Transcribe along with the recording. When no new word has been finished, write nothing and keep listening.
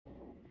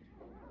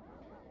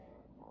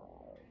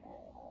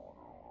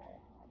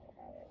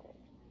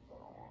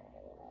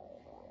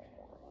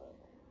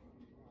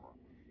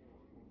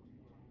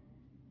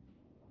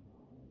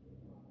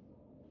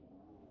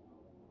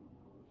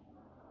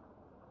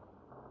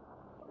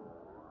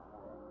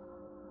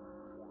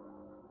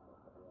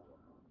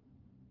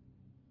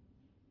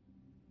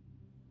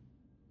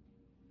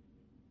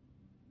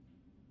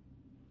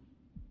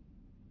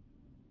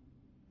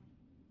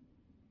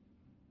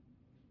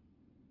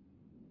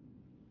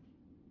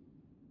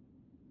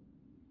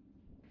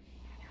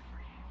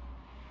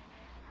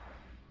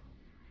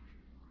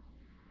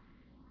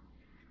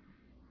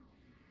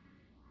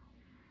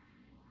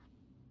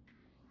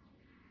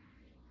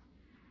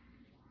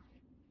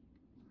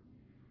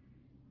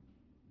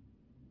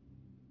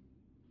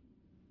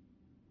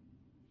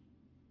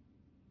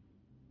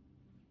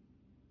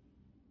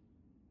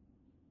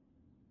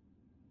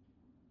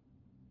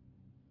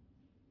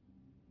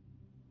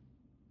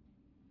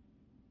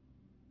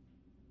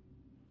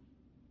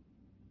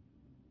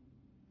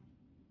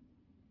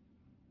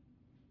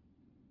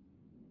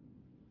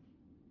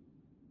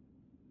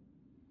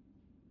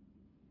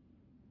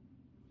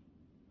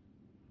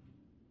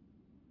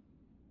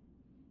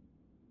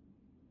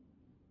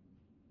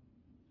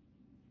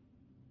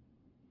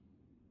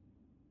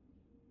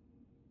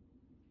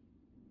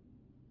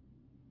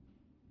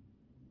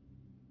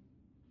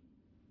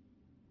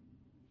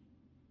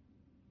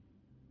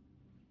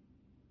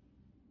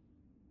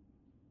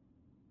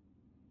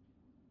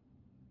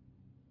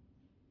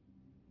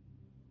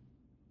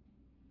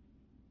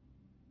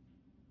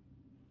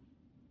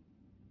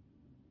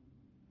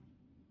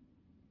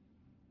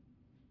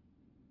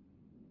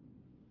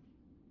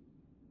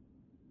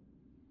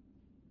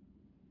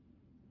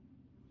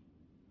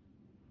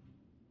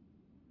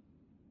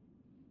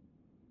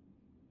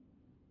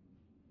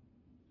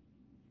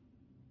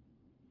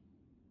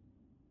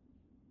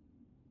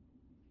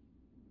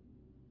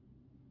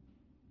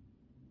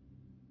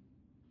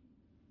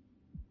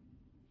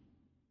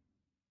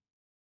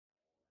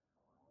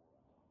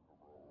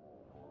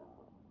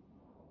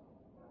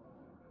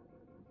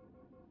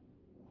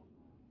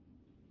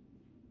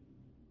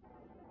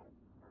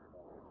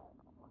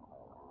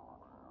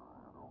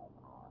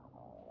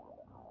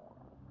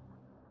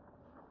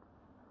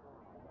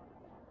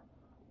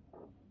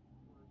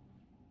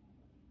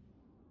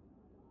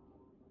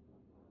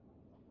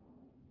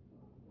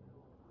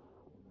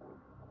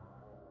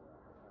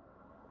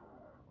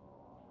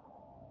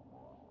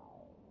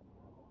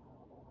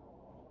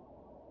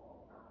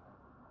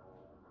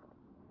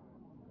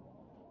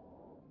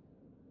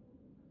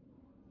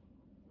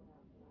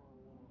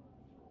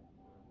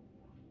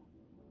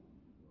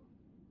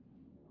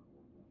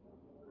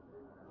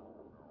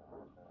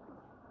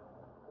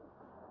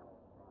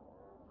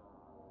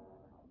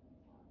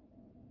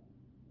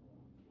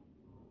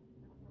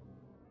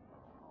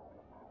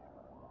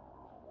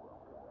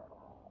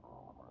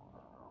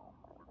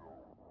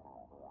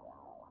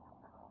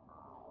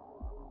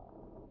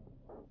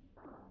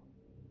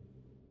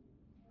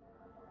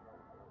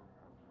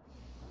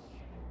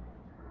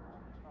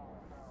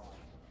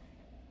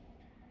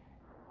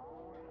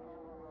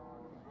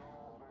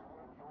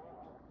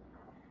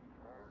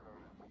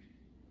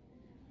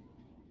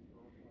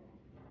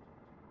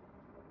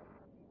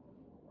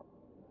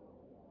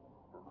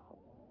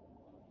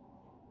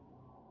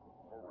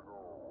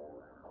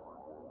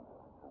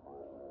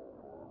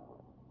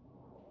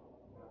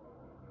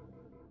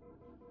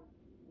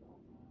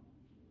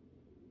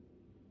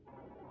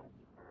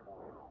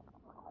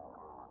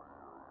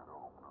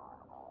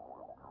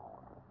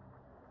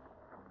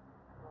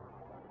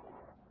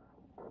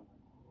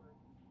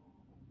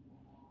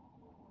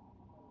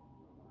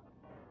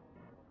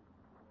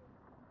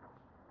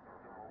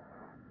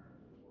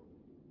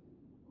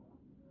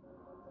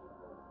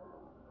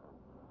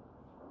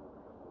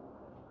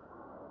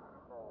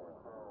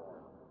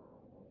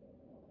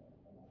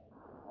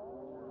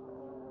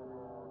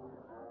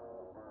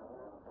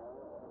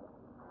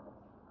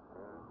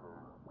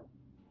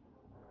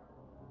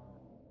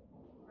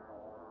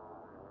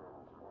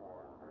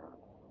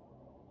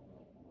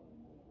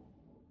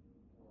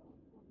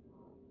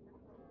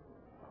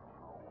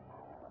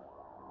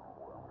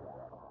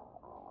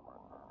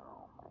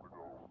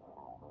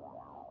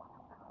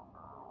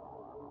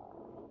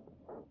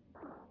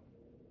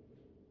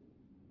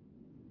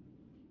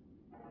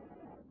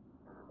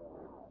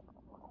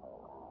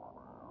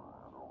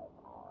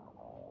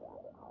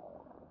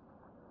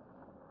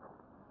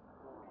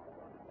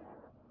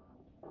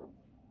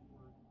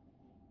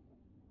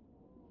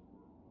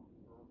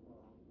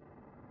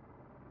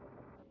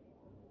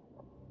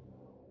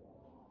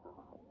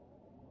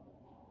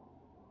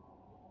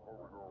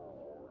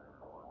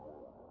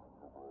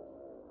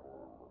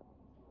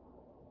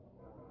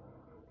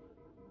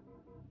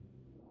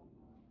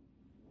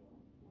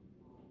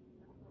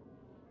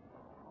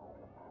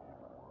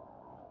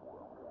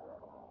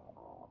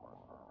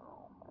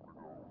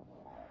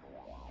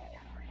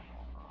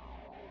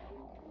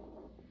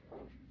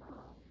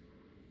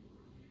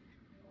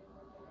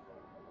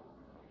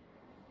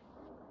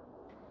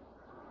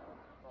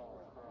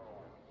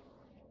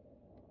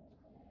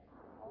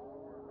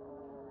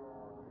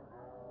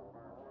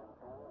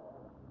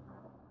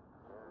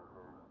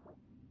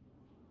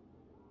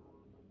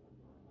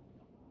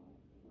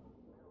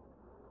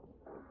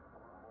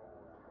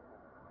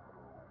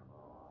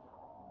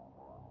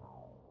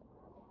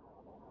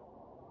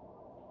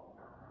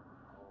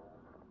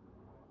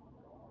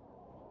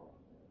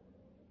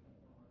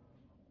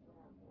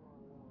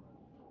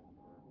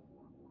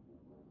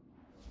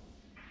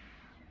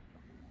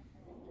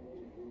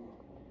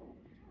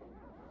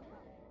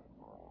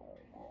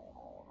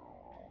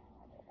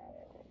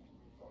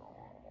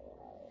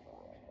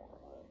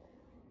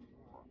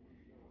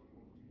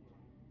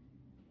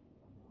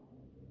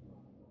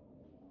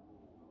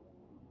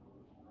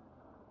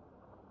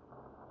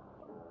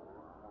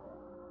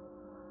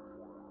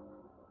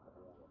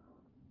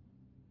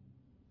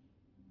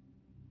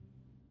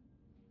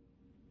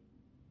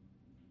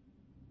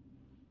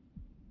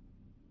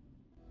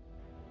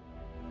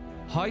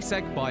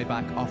HiSec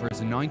Buyback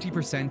offers a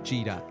 90%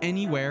 GDA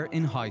anywhere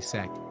in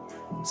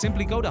HiSec.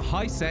 Simply go to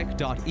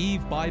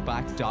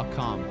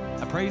hisec.evebuyback.com,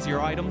 appraise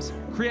your items,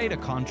 create a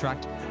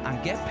contract,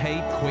 and get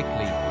paid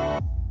quickly.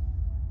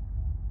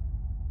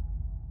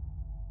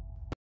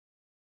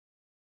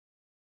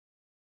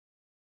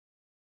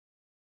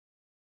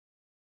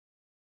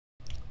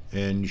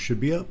 And you should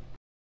be up.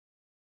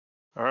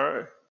 All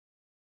right.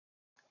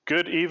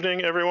 Good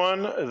evening,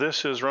 everyone.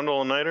 This is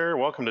Rundle and Allnighter.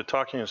 Welcome to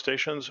Talking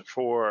Stations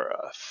for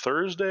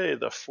Thursday,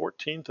 the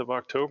 14th of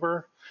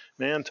October.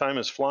 Man, time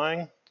is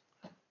flying.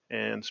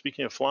 And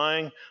speaking of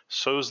flying,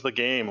 so's the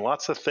game.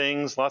 Lots of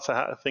things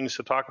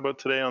to talk about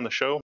today on the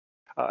show.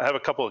 I have a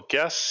couple of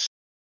guests.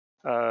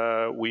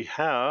 We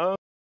have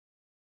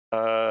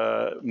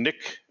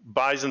Nick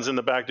Bison's in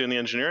the back doing the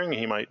engineering.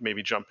 He might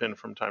maybe jump in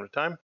from time to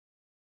time.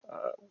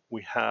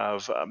 We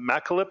have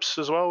Malaclypse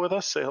as well with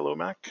us. Say hello,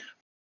 Mac.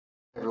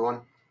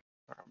 Everyone.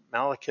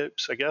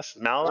 Malaclypse, I guess.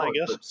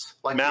 Malaclypse.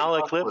 Like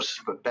Malaclypse.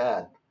 But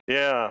bad.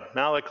 Yeah,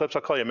 Malaclypse.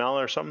 I'll call you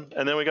Mala or something.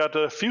 And then we got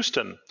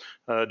Fouston,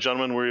 a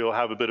gentleman where you'll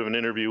have a bit of an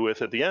interview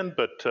with at the end,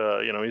 but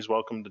you know, he's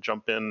welcome to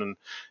jump in and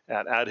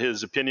add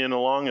his opinion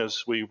along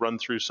as we run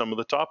through some of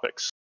the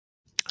topics.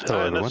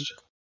 Hello, everyone.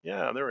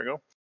 Yeah, there we go.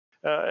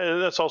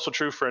 And that's also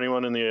true for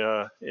anyone in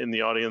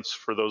the audience,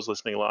 for those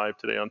listening live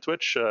today on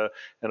Twitch.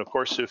 And of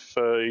course, if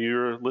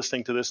you're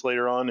listening to this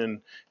later on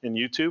in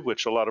YouTube,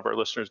 which a lot of our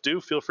listeners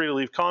do, feel free to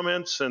leave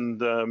comments,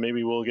 and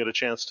maybe we'll get a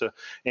chance to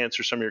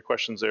answer some of your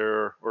questions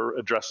there or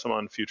address them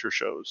on future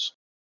shows.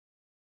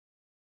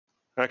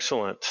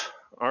 Excellent.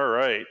 All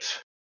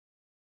right.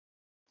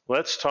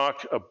 Let's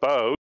talk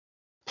about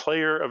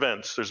player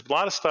events. There's a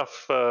lot of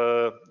stuff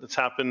that's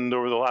happened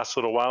over the last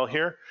little while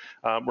here.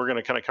 We're going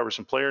to kind of cover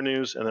some player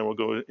news, and then we'll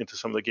go into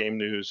some of the game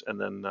news, and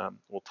then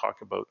we'll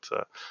talk about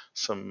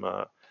some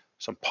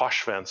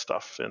Pochven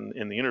stuff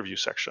in the interview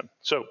section.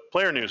 So,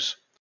 player news.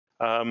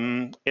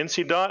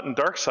 NC Dot and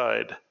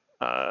Darkside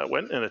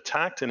went and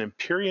attacked an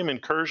Imperium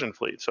incursion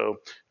fleet.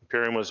 So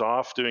Imperium was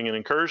off doing an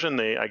incursion.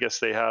 I guess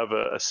they have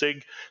a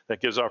SIG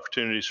that gives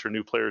opportunities for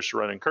new players to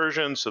run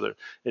incursions, so that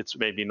it's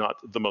maybe not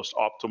the most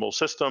optimal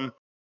system.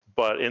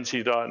 But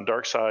NC Dot and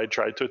Darkside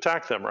tried to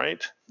attack them,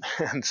 right?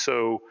 And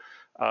so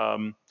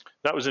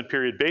that was in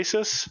period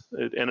basis.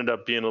 It ended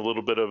up being a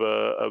little bit of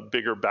a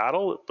bigger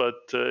battle, but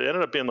it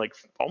ended up being like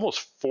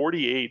almost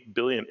 48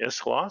 billion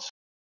ISK loss.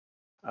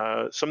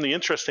 Some of the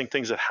interesting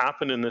things that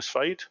happened in this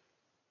fight,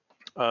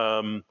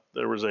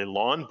 there was a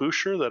lawn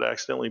boosher that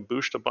accidentally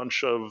booshed a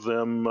bunch of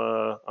them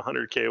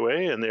 100k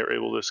away, and they were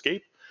able to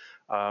escape.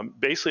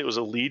 Basically, it was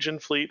a Legion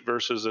fleet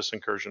versus this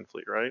incursion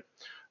fleet, right?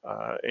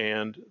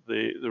 And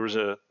there was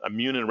a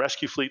immune and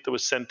rescue fleet that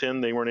was sent in.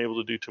 They weren't able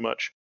to do too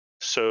much.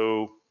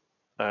 So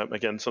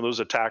again, some of those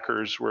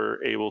attackers were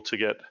able to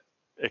get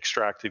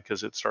extracted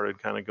because it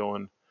started kind of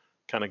going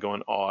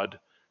odd.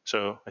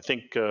 So I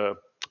think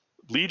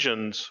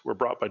Legions were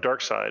brought by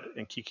Darkside,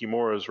 and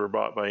Kikimoras were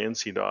brought by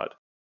NC Dot.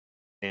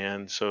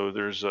 And so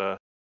there's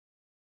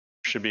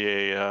should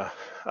be a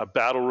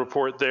battle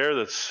report there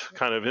that's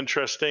kind of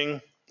interesting.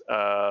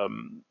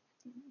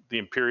 The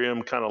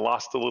Imperium kind of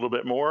lost a little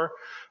bit more,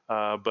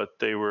 but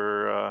they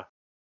were,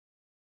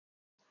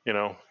 you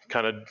know,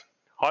 kind of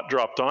hot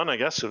dropped on, I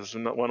guess is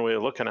one way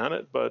of looking at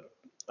it. But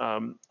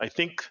I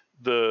think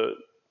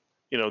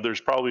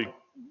there's probably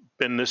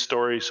been this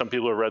story. Some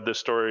people have read this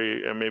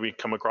story and maybe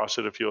come across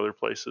it a few other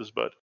places.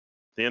 But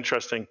the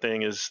interesting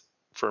thing is,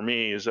 for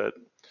me, is that,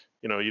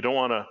 you know, you don't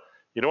want to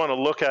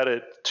look at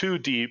it too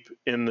deep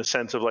in the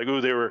sense of like,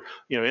 oh, they were,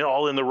 you know,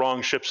 all in the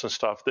wrong ships and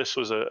stuff. This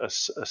was a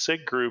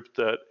SIG group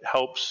that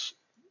helps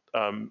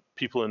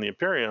people in the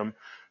Imperium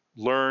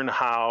learn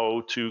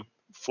how to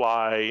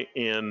fly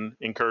in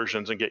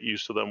incursions and get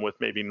used to them with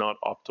maybe not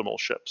optimal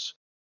ships.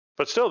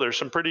 But still, there's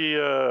some pretty,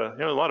 a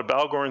lot of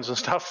Balgorns and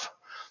stuff.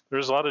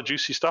 There's a lot of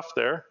juicy stuff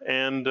there,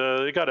 and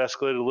it got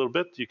escalated a little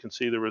bit. You can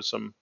see there was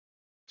some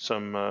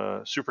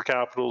super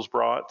capitals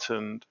brought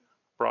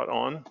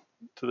on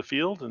to the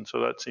field, and so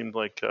that seemed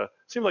like a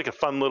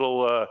fun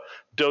little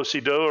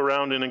do-si-do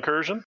around an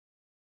incursion.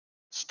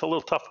 It's a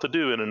little tough to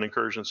do in an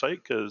incursion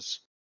site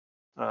because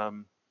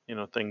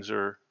things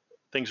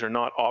are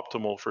not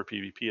optimal for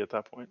PvP at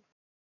that point.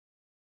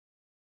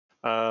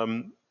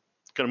 Going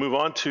to move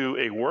on to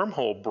a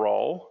wormhole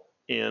brawl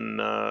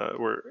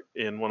we're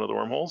in one of the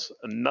wormholes.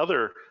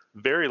 Another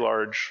very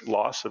large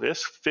loss of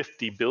ISK,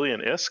 50 billion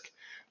ISK.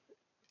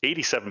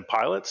 87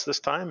 pilots this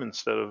time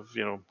instead of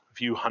a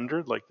few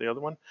hundred like the other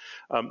one.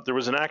 There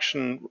was an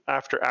action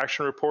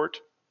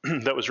report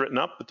that was written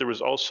up, but there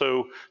was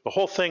also, the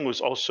whole thing was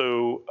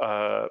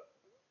also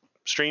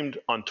streamed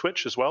on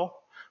Twitch as well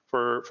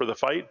for the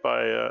fight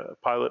by a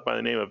pilot by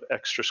the name of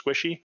Extra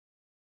Squishy.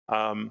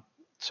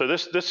 So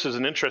this is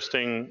an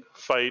interesting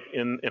fight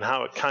in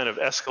how it kind of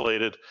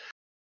escalated.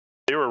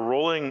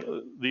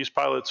 These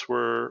pilots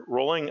were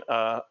rolling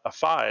a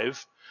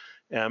 5,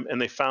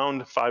 and they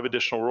found 5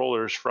 additional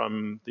rollers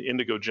from the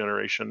Indigo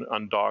generation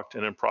undocked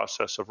and in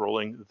process of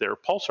rolling their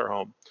pulsar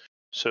home.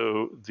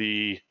 So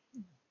the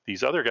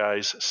these other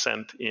guys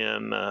sent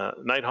in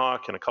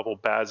Nighthawk and a couple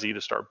Bazzi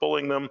to start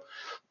bullying them.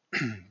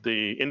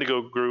 The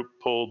Indigo group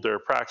pulled their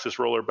Praxis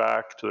roller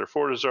back to their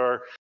Fortizar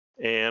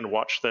and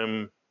watched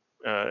them,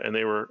 and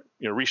they were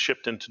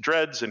reshipped into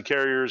dreads and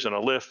carriers and a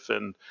lift,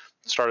 and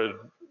started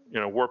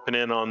warping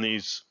in on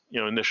these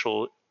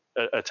initial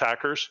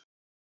attackers.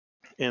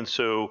 And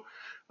so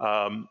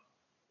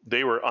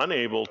they were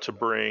unable to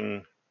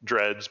bring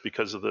dreads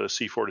because of the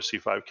C4 to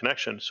C5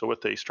 connection. So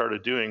what they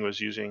started doing was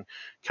using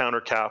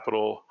counter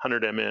capital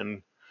 100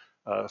 MN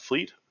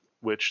fleet,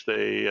 which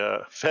they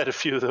fed a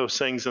few of those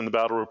things in the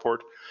battle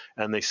report,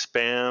 and they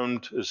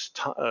spammed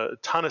a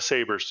ton of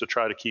sabers to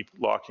try to keep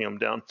locking them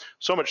down.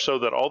 So much so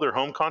that all their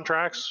home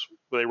contracts,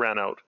 they ran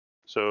out.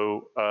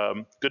 So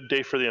good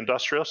day for the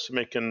industrialists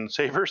making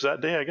sabers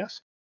that day, I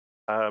guess.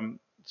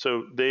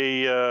 So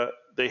they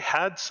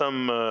had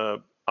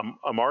some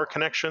Amar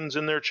connections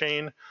in their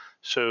chain,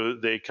 so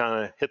they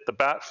kind of hit the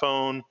bat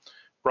phone,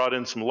 brought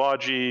in some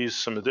Logis,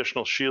 some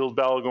additional shield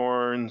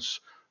Balgorns.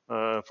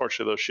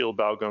 Unfortunately, those shield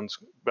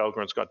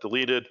Balgorns got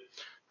deleted.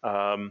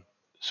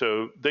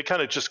 So they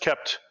kind of just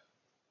kept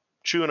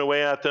chewing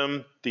away at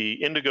them. The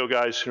Indigo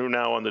guys, who are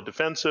now on the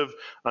defensive,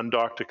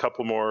 undocked a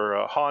couple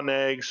more Haw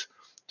Nags,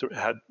 so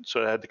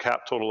it had the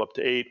cap total up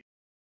to 8,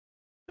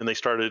 and they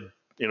started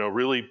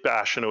really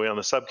bashing away on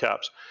the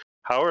subcaps.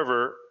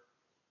 However,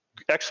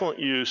 excellent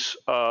use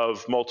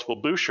of multiple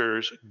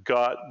Bouchers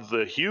got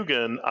the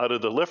Hugin out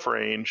of the lift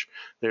range.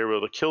 They were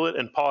able to kill it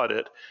and pod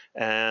it,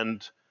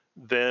 and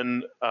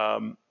then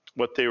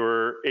what they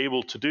were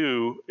able to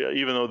do,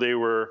 even though they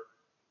were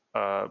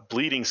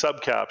bleeding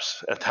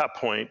subcaps at that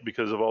point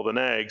because of all the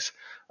nags,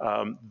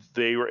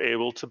 they were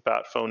able to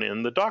bat phone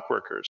in the dock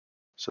workers.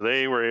 So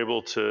they were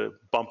able to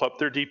bump up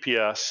their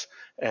DPS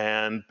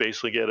and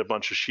basically get a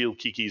bunch of shield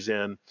kikis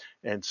in.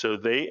 And so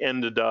they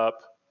ended up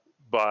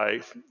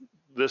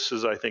this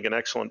is, I think, an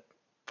excellent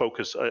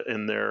focus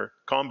in their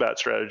combat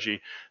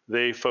strategy.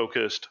 They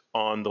focused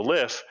on the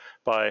lift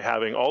by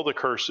having all the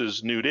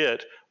curses nude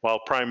it while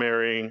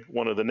primarying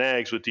one of the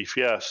nags with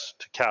DPS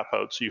to cap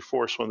out. So you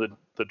force one of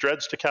the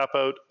dreads to cap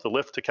out, the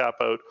lift to cap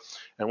out,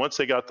 and once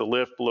they got the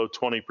lift below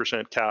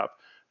 20% cap,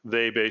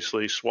 they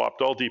basically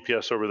swapped all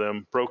DPS over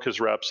them, broke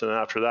his reps, and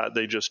after that,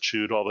 they just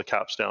chewed all the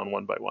caps down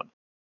one by one.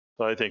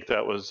 So I think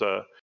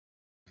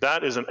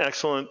that is an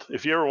excellent,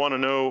 if you ever want to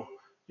know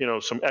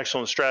some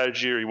excellent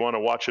strategy, or you want to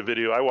watch a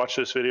video, I watched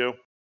this video.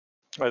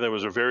 I think it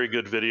was a very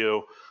good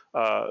video.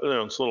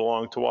 It's a little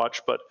long to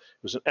watch, but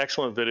it was an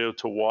excellent video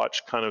to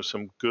watch kind of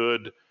some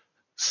good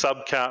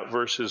subcap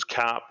versus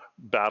cap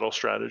battle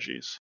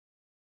strategies.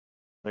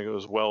 I think it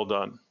was well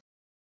done.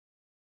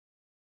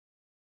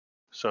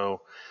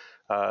 So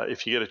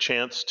if you get a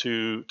chance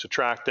to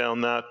track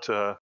down that,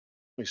 let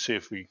me see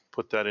if we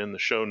put that in the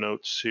show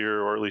notes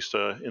here, or at least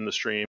in the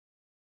stream,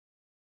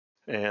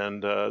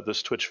 and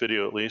this Twitch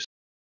video at least.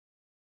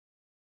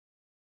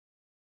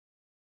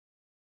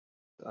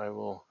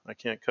 I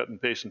can't cut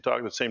and paste and talk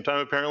at the same time,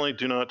 apparently.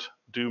 Do not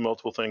do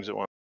multiple things at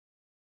once.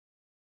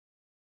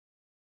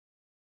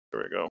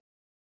 There we go.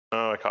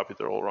 Oh, I copied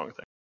the whole wrong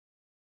thing.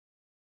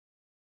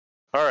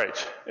 All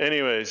right,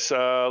 anyways,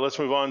 let's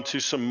move on to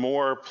some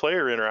more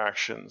player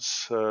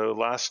interactions.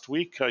 Last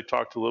week, I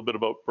talked a little bit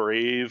about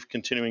Brave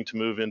continuing to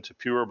move into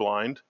Pure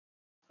Blind.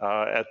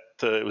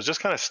 It was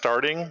just kind of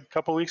starting a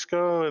couple weeks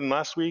ago, and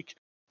last week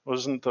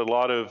wasn't a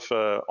lot of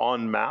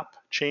on-map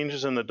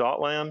changes in the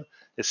Dotland.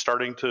 It's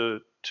starting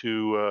to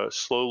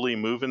slowly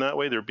move in that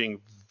way. They're being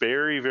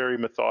very, very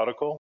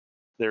methodical.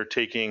 They're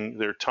taking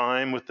their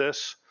time with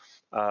this,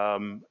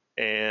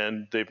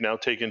 and they've now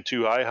taken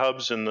 2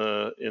 iHubs in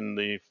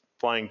the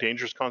Flying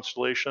Dangers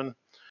constellation.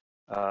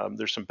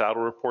 There's some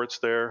battle reports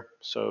there.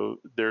 So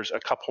there's a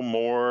couple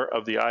more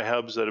of the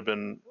iHubs that have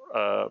been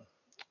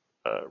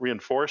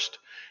reinforced,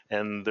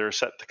 and they're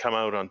set to come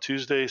out on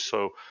Tuesday.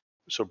 So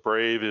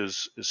Brave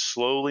is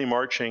slowly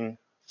marching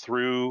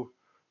through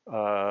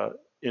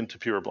into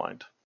Pure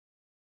Blind.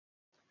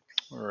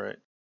 All right.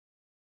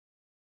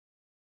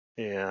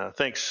 Yeah,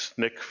 thanks,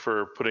 Nick,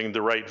 for putting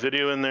the right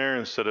video in there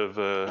instead of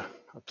a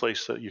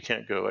place that you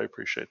can't go. I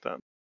appreciate that.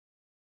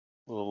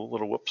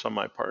 Little whoops on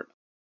my part.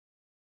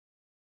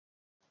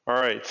 All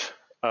right.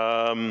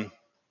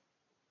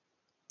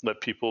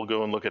 Let people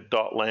go and look at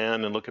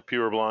Dotland and look at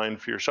Pure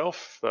Blind for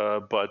yourself,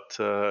 but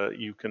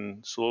you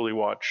can slowly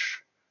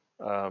watch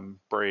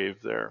Brave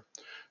there.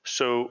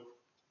 So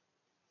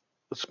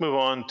let's move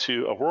on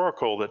to a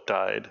Rorq that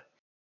died.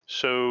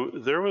 So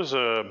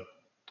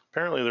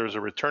apparently there was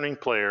a returning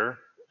player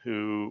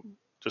who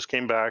just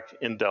came back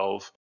in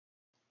Delve,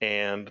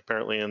 and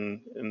apparently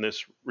in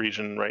this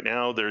region right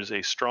now, there's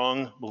a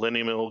strong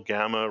millennial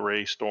gamma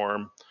ray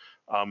storm,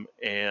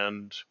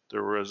 and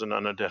there was an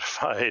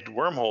unidentified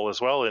wormhole as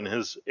well in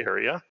his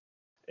area.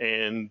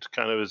 And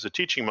kind of as a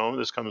teaching moment,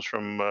 this comes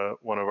from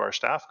one of our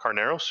staff,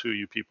 Carneros, who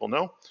you people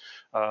know.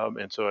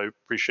 And so I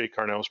appreciate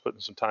Carneros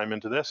putting some time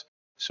into this.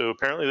 So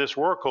apparently this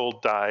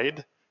Rorq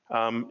died,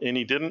 and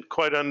he didn't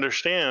quite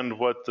understand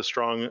what the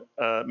strong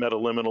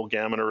metaliminal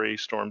gamma ray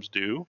storms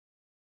do.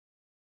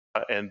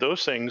 And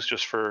those things,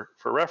 just for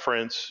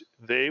reference,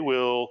 they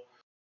will,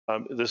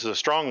 this is a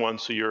strong one,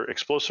 so your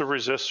explosive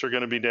resists are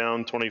going to be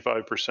down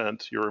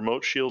 25%. Your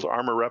remote shield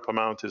armor rep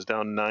amount is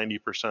down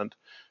 90%.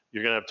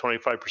 You're going to have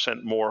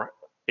 25% more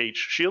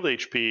shield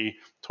HP,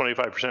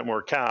 25%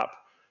 more cap,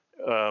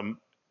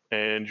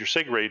 and your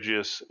sig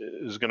radius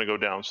is going to go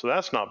down. So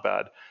that's not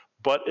bad.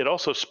 But it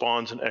also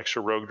spawns an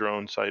extra rogue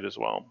drone site as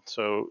well.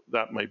 So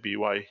that might be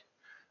why,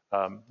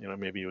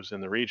 maybe he was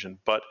in the region.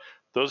 But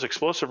those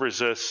explosive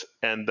resists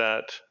and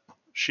that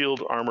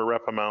shield armor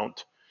rep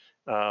amount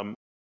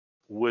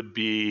would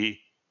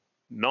be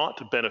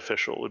not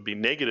beneficial, would be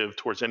negative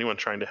towards anyone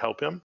trying to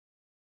help him.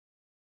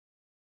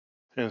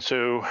 And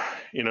so,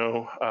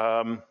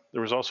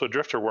 there was also a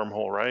drifter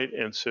wormhole, right?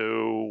 And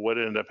so what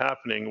ended up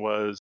happening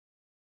was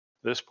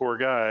this poor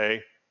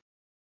guy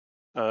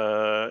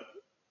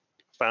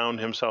found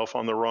himself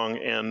on the wrong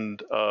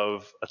end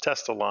of a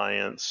Test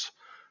Alliance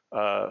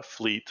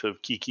fleet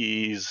of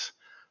Kikis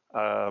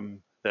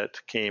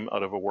that came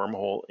out of a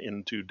wormhole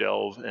into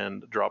Delve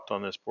and dropped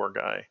on this poor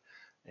guy.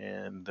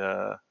 And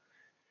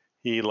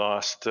he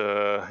lost, he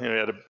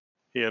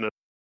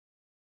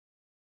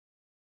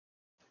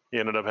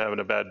ended up having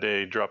a bad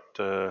day, dropped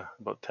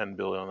about 10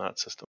 billion on that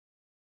system,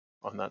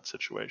 on that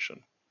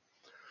situation.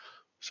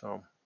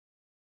 So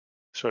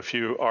if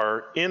you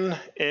are in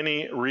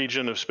any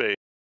region of space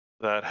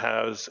that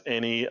has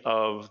any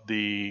of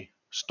the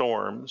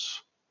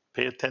storms,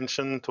 pay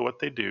attention to what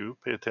they do,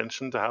 pay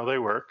attention to how they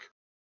work,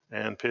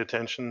 and pay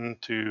attention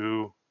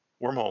to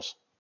wormholes.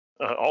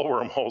 All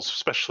wormholes,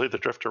 especially the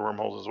drifter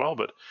wormholes as well,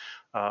 but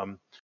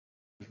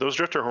those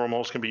drifter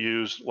wormholes can be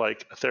used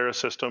like a Thera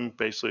system,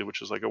 basically,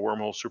 which is like a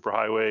wormhole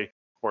superhighway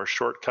or a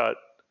shortcut,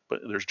 but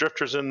there's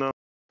drifters in them.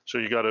 So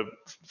you got to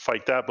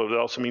fight that, but it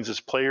also means is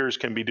players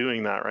can be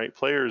doing that, right?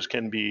 Players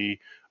can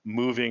be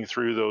moving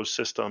through those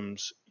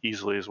systems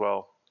easily as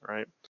well,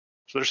 right?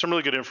 So there's some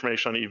really good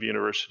information on EV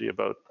University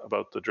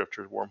about the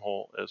drifter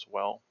wormhole as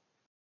well.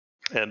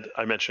 And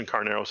I mentioned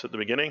Carneros at the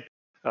beginning.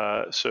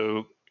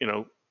 So,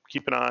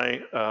 keep an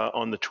eye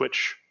on the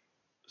Twitch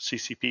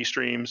CCP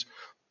streams.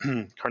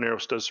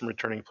 Carneros does some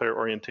returning player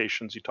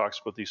orientations. He talks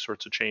about these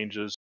sorts of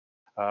changes.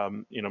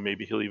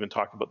 Maybe he'll even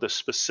talk about this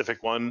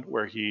specific one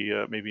where he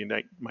maybe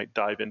might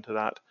dive into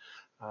that.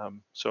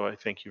 So I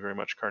thank you very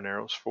much,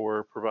 Carneros,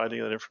 for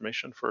providing that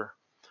information for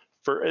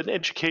an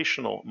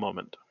educational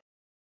moment.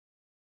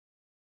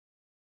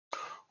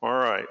 All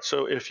right,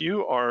 so if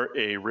you are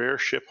a rare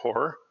ship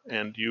whore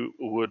and you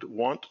would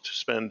want to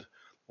spend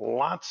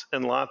lots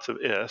and lots of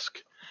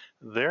ISK,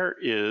 there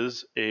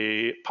is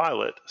a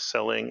pilot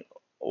selling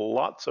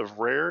lots of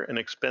rare and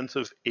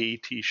expensive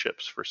AT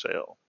ships for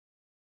sale.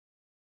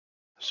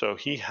 So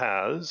he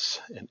has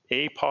an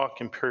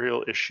APOC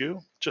Imperial issue,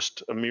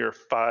 just a mere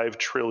 5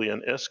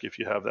 trillion ISK if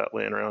you have that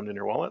laying around in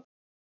your wallet.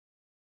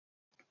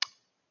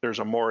 There's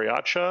a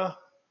Moriacha,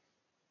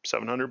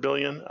 700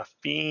 billion, a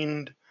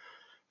Fiend,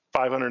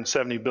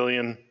 570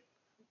 billion,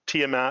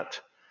 Tiamat,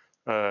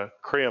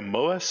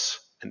 Creamoas,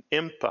 an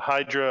Imp, a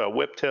Hydra, a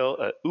Whiptail,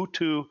 a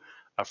Utu,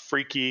 a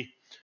Freaky,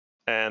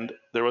 and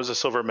there was a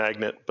Silver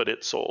Magnet, but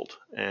it sold.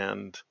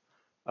 And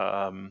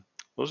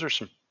those are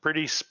some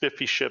pretty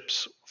spiffy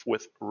ships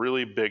with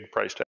really big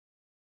price tags.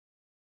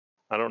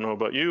 I don't know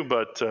about you,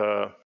 but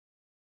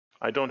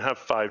I don't have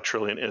 5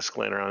 trillion ISK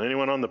laying around.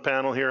 Anyone on the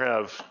panel here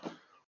have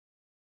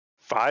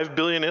 5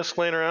 billion ISK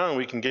laying around, and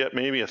we can get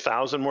maybe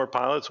 1,000 more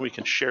pilots and we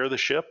can share the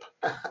ship?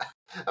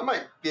 I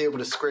might be able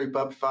to scrape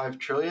up 5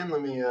 trillion.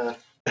 Let me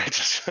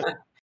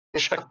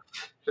check.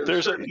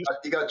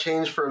 You got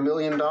change for $1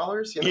 million?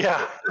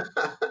 Yeah,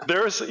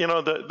 there's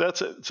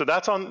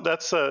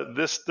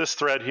this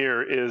thread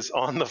here is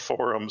on the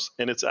forums,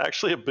 and it's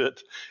actually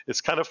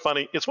it's kind of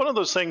funny. It's one of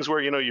those things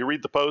where you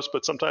read the post,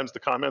 but sometimes the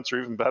comments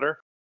are even better.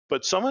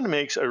 But someone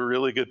makes a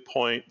really good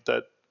point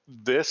that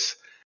this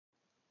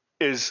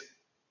is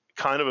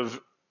kind of a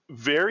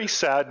very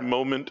sad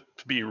moment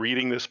to be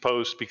reading this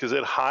post, because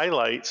it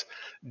highlights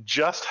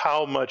just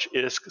how much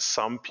ISK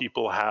some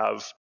people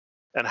have,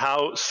 and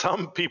how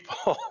some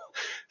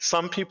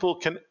people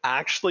can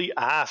actually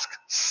ask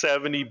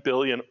 70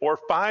 billion or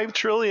 5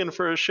 trillion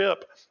for a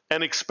ship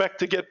and expect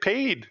to get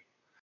paid.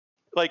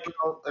 Like,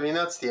 well, I mean,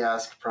 that's the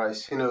ask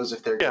price. Who knows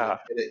if they're going to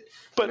get it?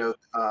 But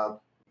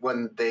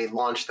when they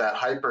launched that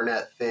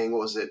HyperNet thing, what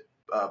was it?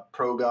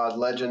 Pro God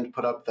Legend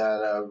put up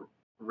that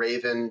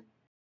Raven,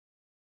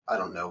 I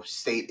don't know,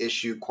 state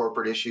issue,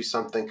 corporate issue,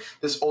 something.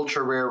 This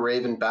ultra rare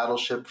Raven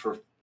battleship for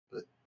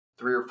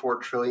 3 or 4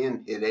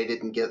 trillion. They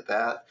didn't get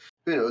that.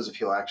 Who knows if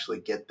he'll actually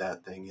get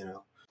that thing,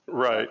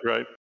 Right.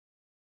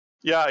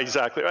 Yeah,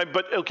 exactly.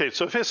 But okay,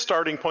 so if his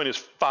starting point is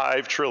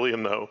 5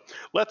 trillion, though,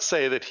 let's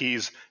say that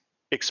he's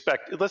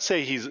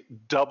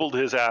doubled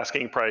his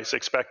asking price,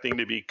 expecting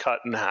to be cut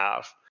in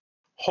half.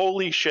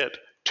 Holy shit,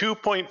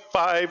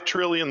 2.5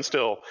 trillion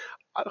still.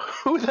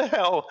 Who the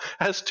hell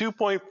has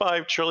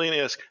 2.5 trillion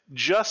ISK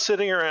just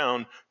sitting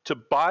around to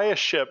buy a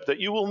ship that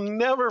you will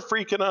never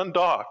freaking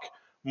undock,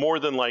 more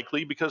than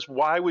likely, because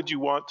why would you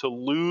want to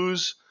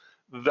lose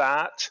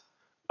that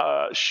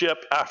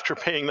ship after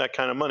paying that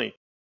kind of money?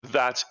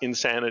 that's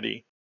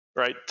insanity,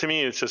 right? To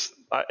me, it's just,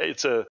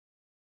 it's a,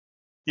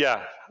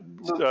 yeah.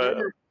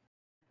 So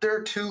there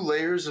are two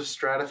layers of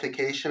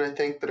stratification, I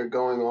think, that are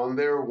going on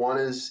there. One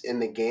is in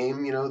the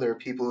game. There are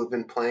people who've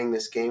been playing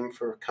this game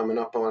for coming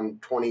up on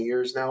 20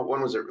 years now.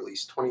 When was it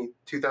released?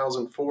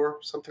 2004,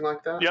 something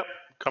like that? Yep,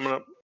 coming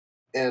up.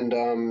 And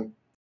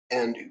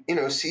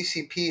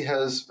CCP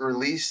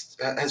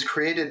has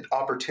created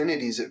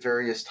opportunities at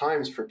various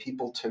times for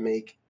people to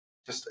make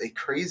just a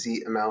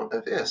crazy amount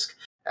of ISK,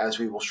 as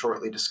we will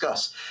shortly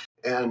discuss.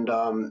 And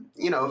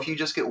if you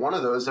just get one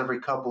of those every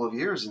couple of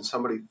years and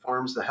somebody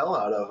farms the hell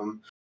out of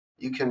them,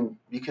 you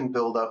can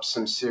build up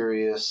some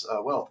serious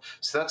wealth.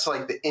 So that's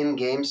like the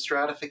in-game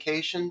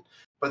stratification.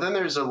 But then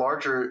there's a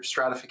larger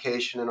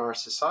stratification in our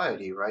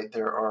society, right?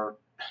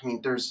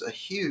 There's a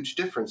huge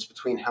difference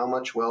between how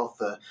much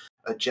wealth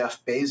a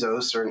Jeff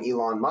Bezos or an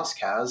Elon Musk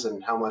has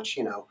and how much,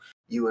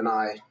 you and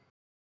I,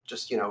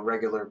 just,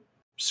 regular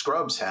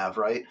scrubs have,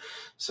 right?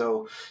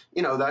 So,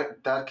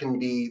 that can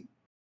be,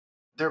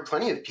 there are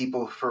plenty of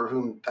people for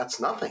whom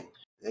that's nothing.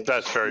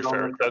 That's very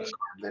fair.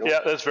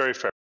 That's very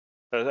fair.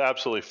 That's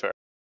absolutely fair.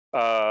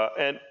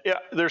 And yeah,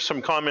 there's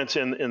some comments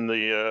in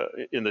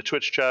the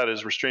Twitch chat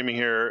as we're streaming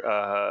here.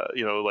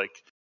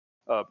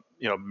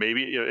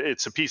 Maybe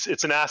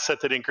it's an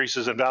asset that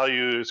increases in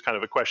value is kind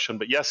of a question,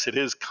 but yes, it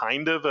is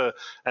kind of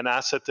an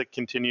asset that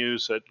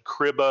continues. At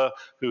Kribba,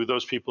 who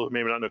those people who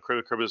maybe not know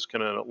Kribba is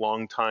kind of a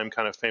long time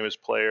kind of famous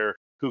player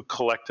who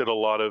collected a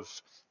lot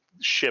of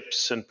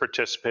ships and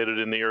participated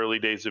in the early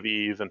days of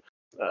EVE, and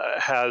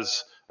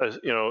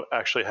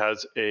actually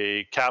has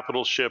a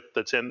capital ship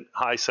that's in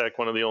high sec,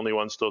 one of the only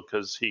ones still,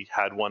 because he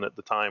had one at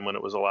the time when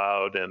it was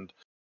allowed, and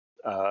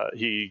I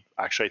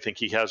think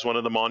he has one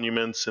of the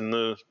monuments in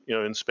the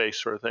in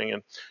space sort of thing.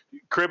 And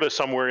Kribba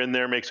somewhere in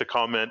there makes a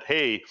comment,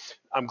 hey,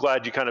 I'm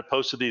glad you kind of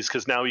posted these,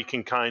 because now he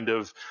can kind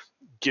of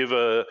give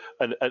an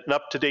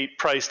up-to-date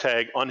price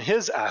tag on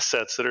his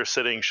assets that are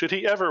sitting, should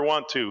he ever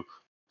want to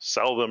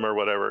sell them or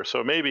whatever.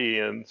 So maybe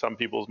in some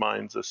people's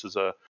minds this is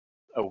a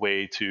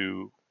way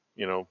to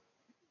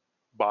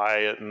buy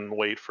it and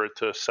wait for it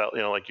to sell,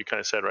 like you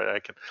kind of said,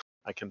 right?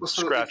 I can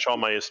scratch all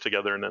my ISK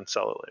together and then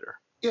sell it later.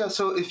 Yeah,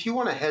 so if you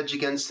want to hedge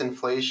against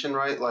inflation,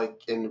 right,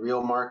 like in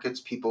real markets,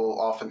 people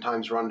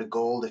oftentimes run to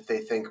gold if they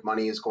think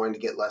money is going to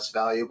get less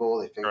valuable.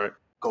 They think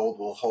gold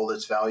will hold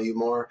its value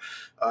more.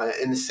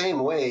 In the same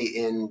way,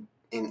 in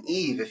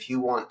EVE, if you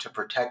want to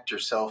protect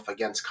yourself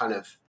against kind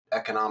of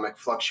economic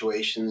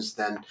fluctuations,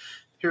 then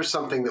here's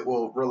something that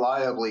will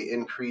reliably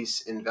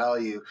increase in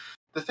value.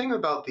 The thing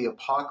about the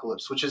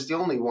Apocalypse, which is the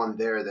only one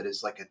there that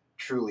is like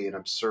truly an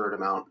absurd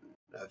amount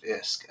of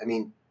ISK. I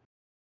mean,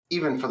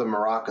 even for the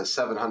Maraca,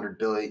 700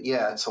 billion,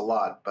 yeah, it's a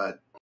lot,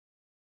 but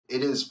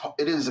it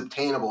is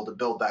obtainable to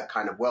build that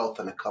kind of wealth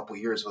in a couple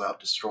years without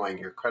destroying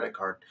your credit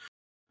card.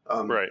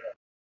 Right.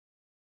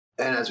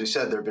 And as we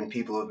said, there have been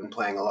people who have been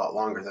playing a lot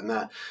longer than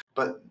that.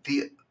 But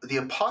the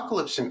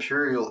Apocalypse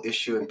Imperial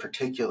issue in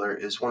particular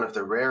is one of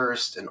the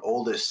rarest and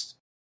oldest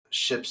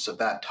ships of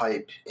that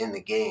type in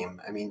the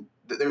game. I mean,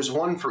 there's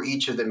one for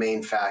each of the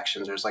main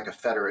factions. There's like a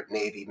Federate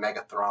Navy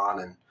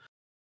Megathron, and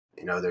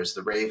there's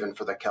the Raven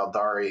for the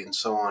Caldari and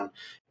so on.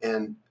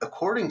 And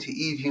according to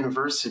EVE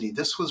University,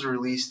 this was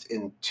released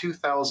in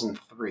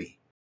 2003.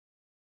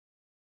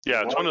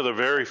 Yeah, it's one of the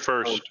very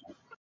first.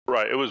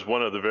 Right, it was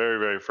one of the very,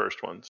 very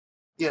first ones.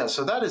 Yeah,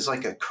 so that is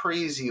like a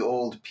crazy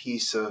old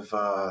piece of,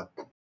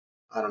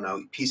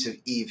 piece of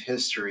EVE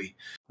history.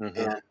 Mm-hmm.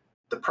 And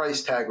the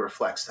price tag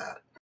reflects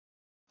that.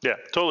 Yeah,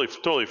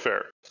 totally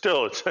fair.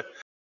 Still, it's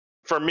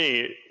for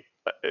me,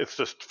 it's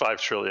just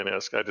 5 trillion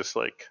ISK. I just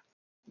like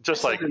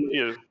Jeff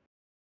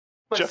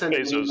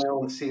Bezos.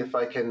 Email and see if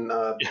I can,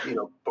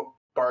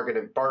 barter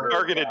it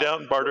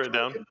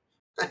down.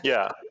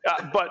 Yeah,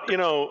 but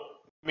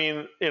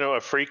a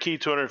freaky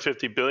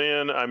 250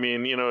 billion. I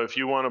mean, if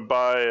you want to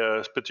buy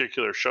a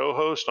particular show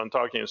host on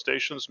Talking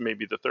Stations,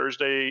 maybe the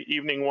Thursday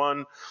evening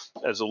one,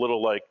 as a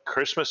little like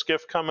Christmas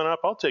gift coming up,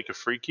 I'll take a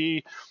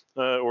freaky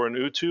or an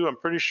Utu. I'm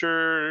pretty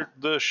sure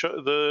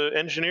the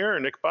engineer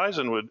Nick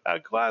Bison would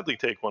gladly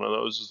take one of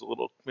those as a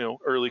little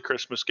early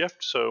Christmas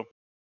gift. So,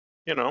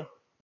 if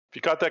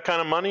you got that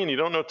kind of money and you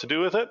don't know what to do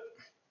with it,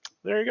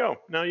 there you go.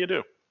 Now you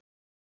do.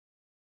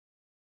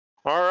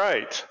 All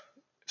right.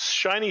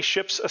 Shiny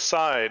ships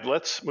aside,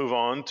 let's move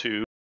on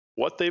to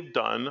what they've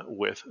done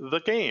with the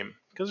game,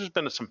 because there's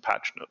been some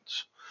patch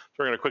notes. So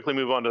we're going to quickly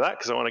move on to that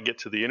because I want to get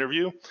to the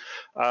interview.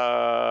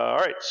 All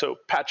right, so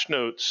patch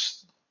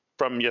notes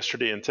from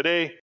yesterday and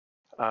today.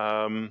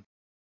 Let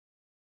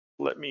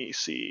me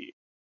see.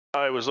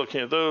 I was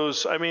looking at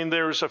those. I mean,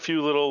 there's a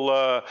few little,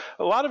 a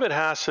lot of it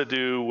has to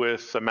do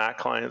with the Mac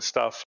client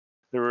stuff.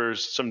 There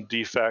was some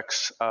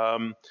defects.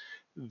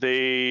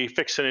 They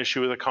fixed an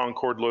issue with a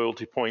Concord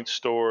loyalty point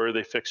store.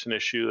 They fixed an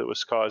issue that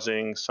was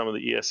causing some of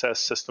the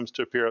ESS systems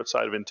to appear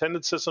outside of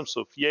intended systems.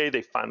 So yay,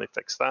 they finally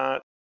fixed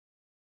that.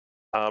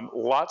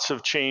 Lots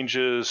of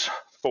changes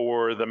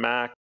for the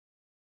Mac.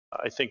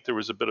 I think there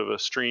was a bit of a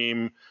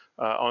stream.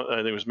 I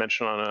think it was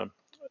mentioned on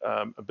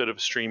a bit of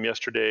a stream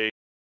yesterday.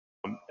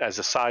 as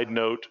a side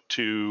note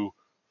to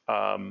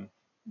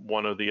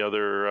one of the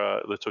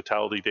other the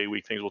Totality Day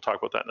Week things. We'll talk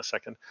about that in a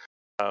second.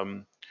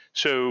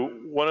 So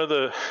one of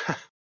the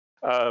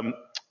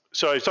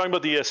so I was talking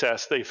about the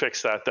ESS. They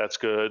fixed that. That's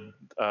good.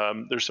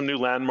 There's some new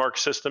landmark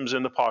systems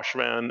in the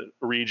Pochven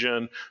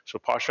region. So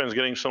Pochven's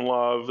getting some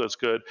love. That's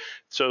good.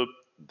 So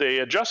they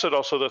adjusted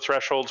also the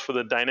thresholds for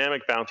the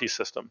dynamic bounty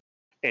system.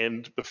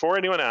 And before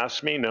anyone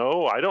asks me,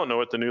 no, I don't know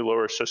what the new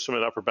lower system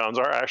and upper bounds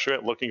are. I actually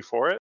went looking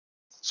for it.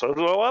 So did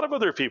a lot of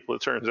other people,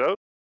 it turns out.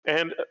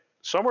 And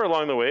somewhere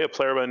along the way, a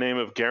player by the name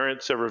of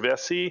Garant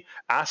Severvesi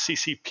asked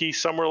CCP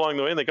somewhere along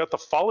the way, and they got the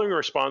following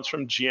response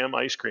from GM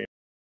Ice Cream.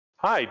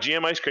 Hi,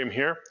 GM Ice Cream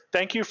here.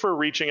 Thank you for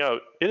reaching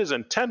out. It is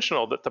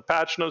intentional that the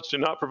patch notes do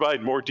not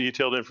provide more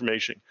detailed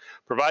information.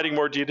 Providing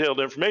more detailed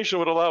information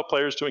would allow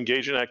players to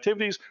engage in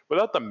activities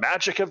without the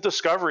magic of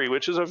discovery,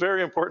 which is a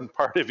very important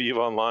part of EVE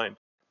Online.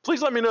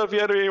 Please let me know if you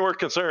had any more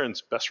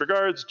concerns. Best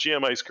regards,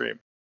 GM Ice Cream.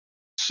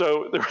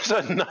 So there was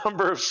a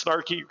number of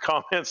snarky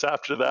comments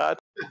after that.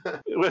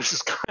 It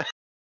was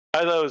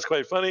I thought it was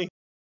quite funny.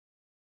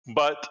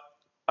 But,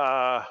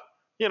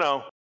 you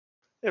know,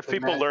 if the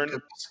people learn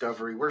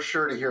discovery, we're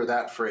sure to hear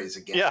that phrase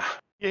again. Yeah,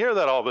 you hear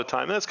that all the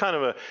time. That's kind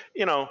of a,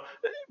 you know,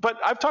 but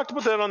I've talked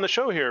about that on the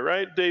show here,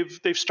 right? They've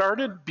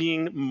started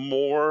being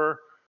more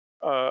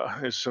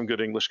there's some good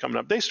English coming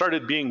up. They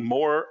started being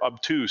more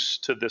obtuse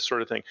to this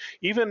sort of thing,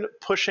 even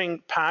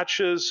pushing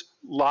patches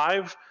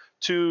live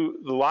to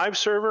the live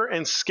server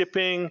and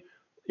skipping,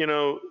 you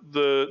know,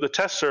 the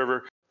test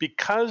server,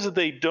 because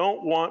they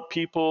don't want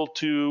people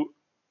to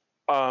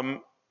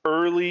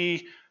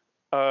early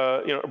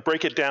you know,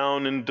 break it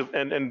down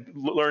and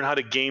learn how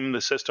to game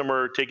the system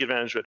or take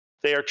advantage of it.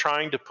 They are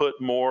trying to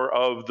put more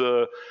of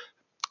the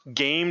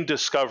game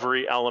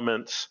discovery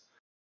elements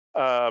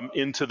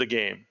into the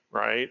game,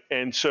 right?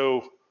 And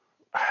so,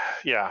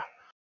 yeah.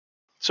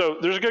 So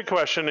there's a good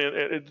question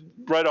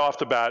right off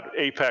the bat.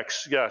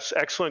 Apex, yes,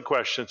 excellent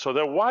question. So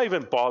then why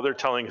even bother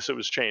telling us it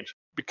was changed?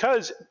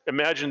 Because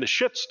imagine the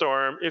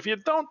shitstorm if you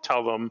don't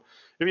tell them,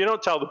 if you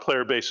don't tell the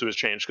player base it was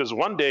changed. Because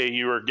one day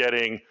you were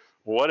getting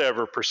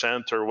whatever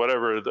percent or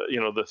whatever the, you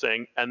know, the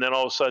thing, and then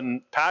all of a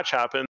sudden patch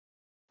happens,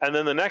 and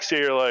then the next day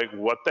you're like,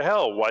 what the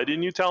hell? Why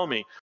didn't you tell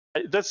me?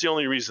 That's the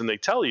only reason they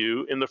tell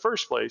you in the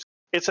first place.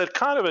 It's a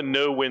kind of a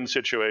no-win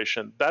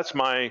situation. That's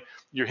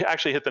you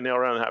actually hit the nail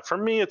right on the head. For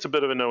me, it's a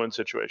bit of a no-win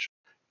situation.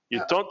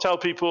 You don't tell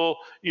people,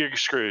 you're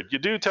screwed. You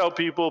do tell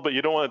people, but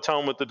you don't want to tell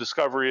them what the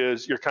discovery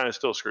is, you're kind of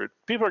still screwed.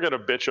 People are going to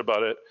bitch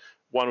about it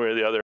one way or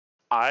the other.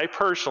 I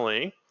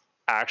personally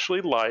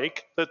actually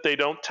like that they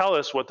don't tell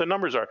us what the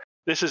numbers are.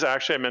 This is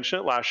actually, I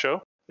mentioned it last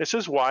show, this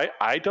is why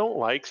I don't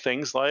like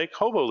things like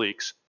hobo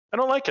leaks. I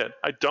don't like it.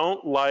 I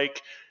don't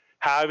like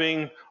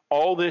having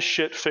all this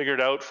shit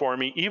figured out for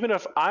me, even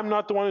if I'm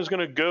not the one who's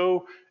going to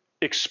go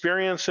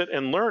experience it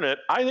and learn it.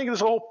 I think this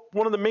whole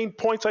one of the main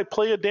points I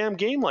play a damn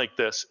game like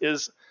this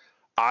is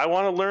I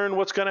want to learn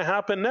what's going to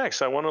happen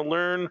next. I want to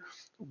learn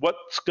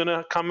what's going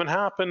to come and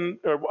happen.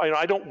 Or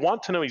I don't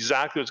want to know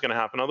exactly what's going to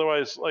happen.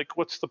 Otherwise, like,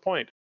 what's the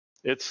point?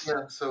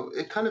 So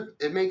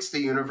it makes the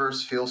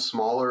universe feel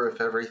smaller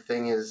if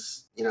everything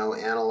is, you know,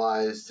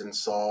 analyzed and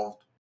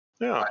solved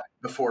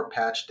before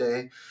patch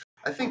day.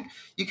 I think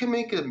you can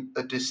make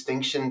a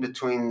distinction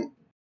between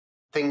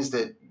things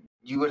that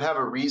you would have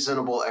a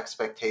reasonable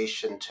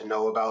expectation to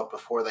know about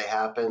before they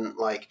happen.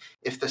 Like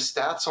if the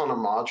stats on a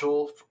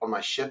module on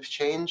my ship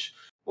change,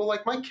 well,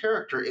 like my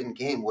character in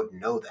game would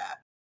know that.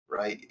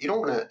 Right? You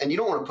don't want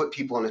to put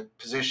people in a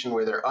position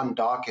where they're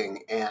undocking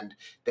and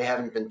they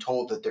haven't been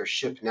told that their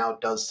ship now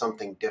does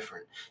something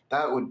different.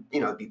 That would, you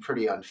know, be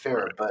pretty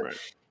unfair.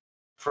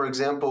 For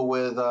example,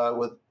 with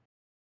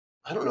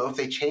I don't know, if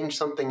they change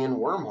something in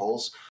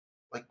wormholes,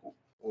 like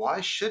why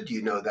should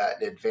you know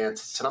that in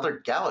advance? It's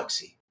another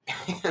galaxy.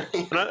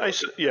 And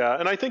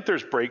I think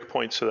there's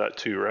breakpoints to that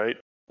too, right?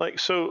 Like,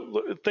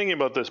 so thinking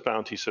about this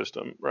bounty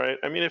system, right?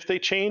 I mean, if they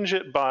change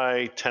it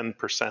by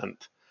 10%,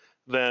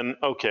 then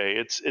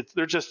okay,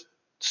 they're just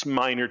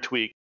minor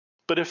tweak.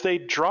 But if they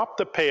drop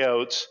the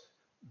payouts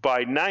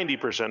by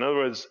 90%, in other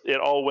words, it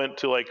all went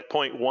to like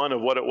 0.1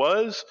 of what it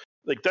was,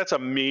 like that's a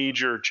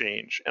major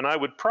change. And I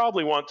would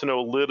probably want to know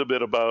a little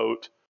bit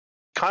about,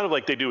 kind of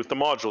like they do with the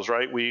modules,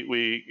 right?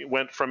 We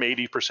went from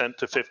 80%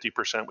 to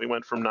 50%. We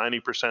went from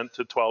 90%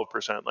 to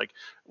 12%, like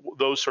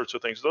those sorts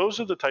of things. Those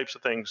are the types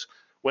of things,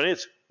 when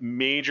it's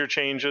major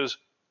changes,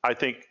 I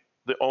think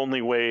the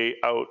only way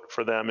out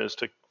for them is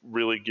to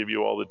really give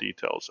you all the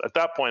details. At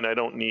that point, I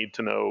don't need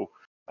to know,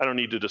 I don't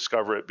need to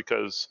discover it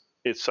because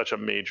it's such a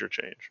major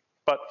change.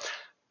 But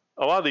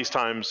a lot of these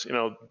times, you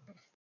know,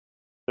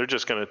 they're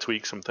just going to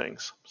tweak some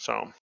things.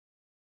 So,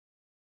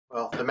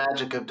 well, the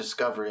magic of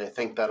discovery, I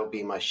think that'll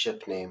be my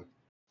ship name.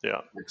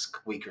 Yeah. Next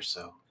week or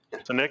so.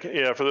 So Nick,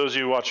 yeah, for those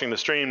of you watching the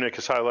stream, Nick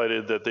has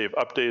highlighted that they've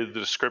updated the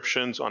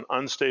descriptions on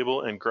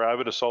unstable and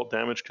gravid assault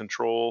damage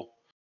control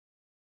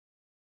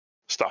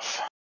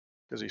stuff.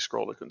 Because he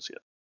scrolled, I couldn't see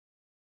it.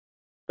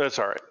 That's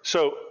all right.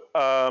 So,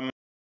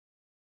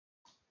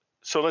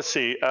 So let's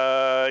see.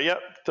 Yep,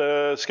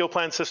 the skill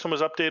plan system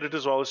was updated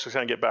as well. Let's just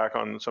kind of get back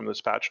on some of this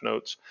patch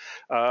notes.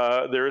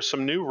 There is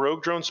some new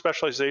rogue drone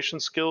specialization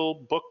skill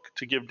book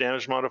to give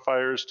damage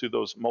modifiers to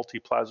those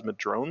multi-plasmid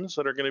drones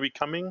that are going to be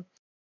coming.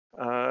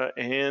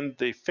 And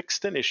they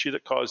fixed an issue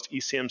that caused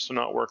ECMs to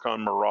not work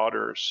on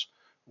Marauders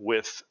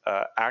with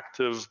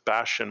active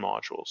Bastion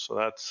modules. So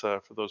that's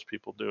for those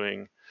people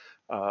doing,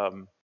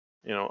 you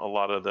know, a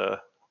lot of the,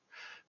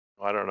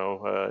 I don't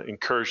know,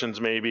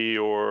 incursions maybe,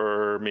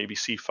 or maybe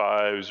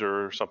C5s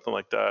or something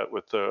like that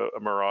with a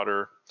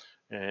Marauder,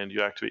 and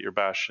you activate your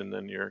Bastion,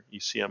 then your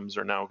ECMs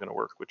are now going to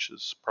work, which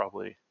is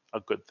probably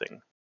a good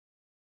thing.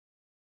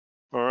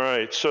 All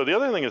right, so the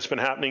other thing that's been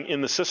happening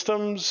in the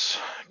systems,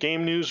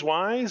 game news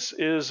wise,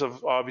 is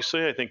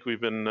obviously, I think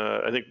we've been,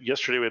 I think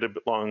yesterday we had a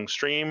bit long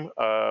stream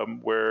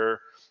where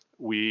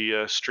we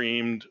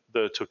streamed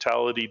the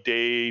Totality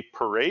Day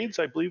parades,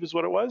 I believe is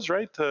what it was,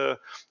 right?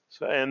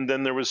 And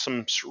then there was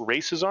some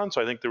races on,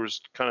 so I think there was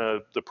kind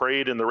of the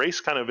parade and the race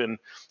kind of in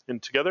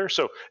together.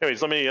 So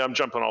anyways, let me, I'm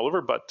jumping all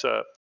over, but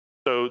so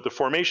the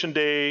Formation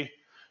Day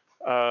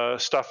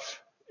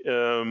stuff, it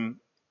kind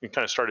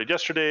of started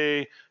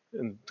yesterday,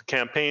 and the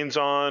campaign's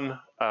on.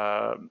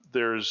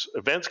 There's an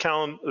events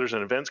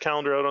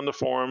calendar out on the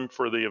forum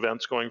for the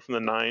events going from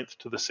the 9th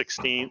to the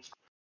 16th.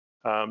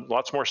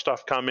 Lots more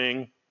stuff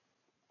coming.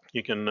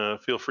 You can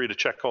feel free to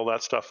check all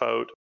that stuff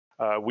out.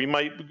 We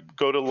might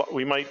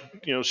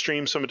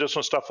stream some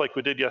additional stuff like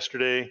we did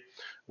yesterday,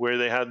 where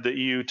they had the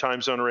EU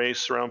time zone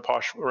race around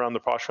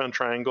the Pochven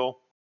Triangle.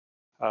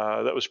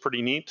 That was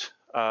pretty neat.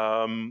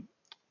 One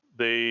of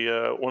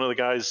the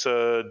guys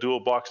dual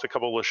boxed a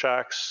couple of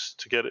Leshaks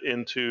to get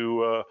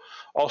into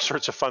all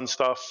sorts of fun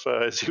stuff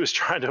as he was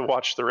trying to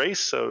watch the race.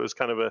 So it was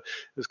kind of a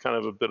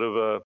bit of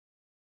a,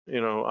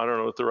 you know, I don't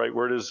know what the right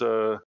word is.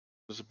 It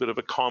was a bit of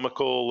a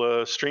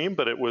comical stream,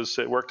 but it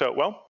worked out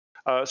well.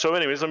 So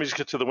anyways, let me just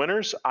get to the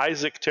winners.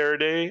 Isaac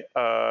Teraday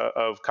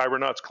of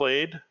Kybernauts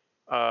Clade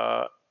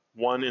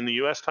won in the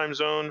US time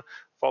zone,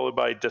 followed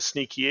by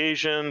Desniki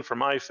Asian from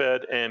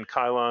IFED and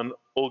Kylon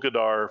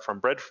Ulgadar from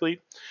Breadfleet.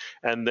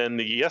 And then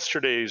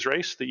yesterday's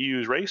race, the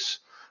EU's race,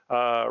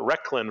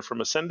 Recklin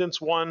from Ascendance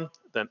won,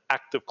 then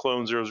Active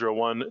Clone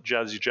 001,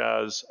 Jazzy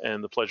Jazz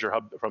and the Pleasure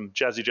Hub from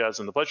Jazzy Jazz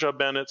and the Pleasure Hub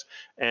Bandits,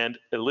 and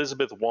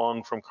Elizabeth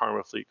Wong from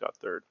Karma Fleet got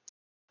third.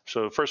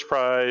 So first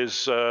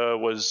prize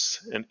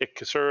was an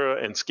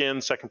Ikasura and skin.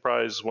 Second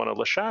prize won a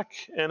Leshak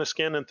and a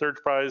skin, and third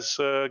prize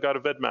got a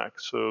Vedmak.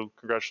 So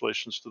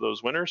congratulations to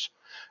those winners.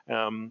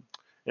 And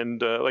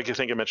like I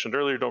think I mentioned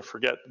earlier, don't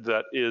forget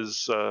that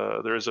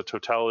there is a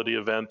Totality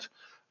event.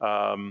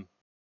 Login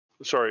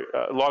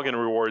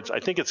rewards.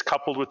 I think it's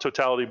coupled with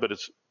Totality, but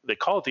they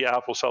call it the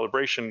Apple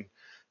Celebration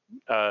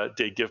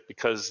Day gift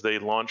because they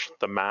launched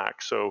the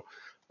Mac. So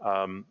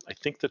I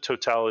think the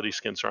Totality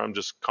skins, I'm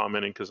just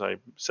commenting because I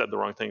said the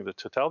wrong thing. The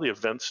Totality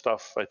event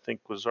stuff, I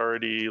think, was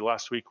already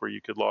last week where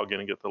you could log in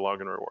and get the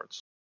login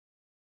rewards.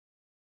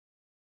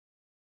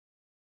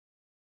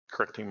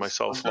 Correcting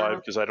myself live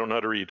because I don't know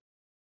how to read.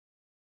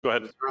 Go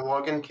ahead. Is there a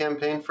login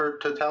campaign for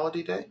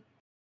Totality Day?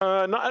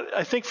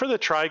 I think for the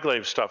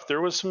Triglaive stuff,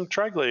 there was some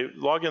Triglaive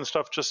login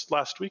stuff just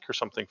last week or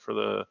something for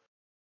the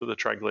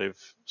Triglaive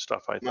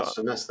stuff. I must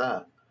have missed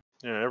that.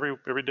 Yeah,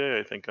 every day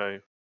I think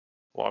I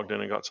logged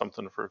in and got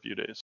something for a few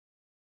days.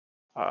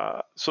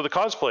 So the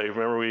cosplay,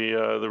 remember we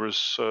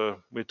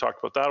talked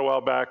about that a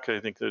while back.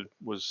 I think that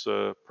was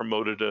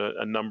promoted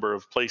a number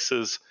of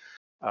places.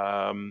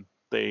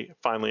 They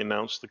finally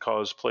announced the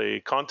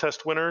cosplay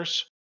contest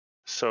winners.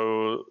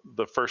 So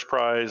the first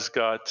prize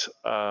got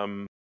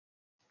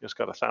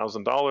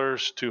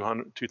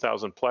 $1,000,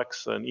 2,000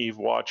 Plex, an Eve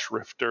watch,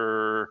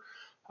 Rifter,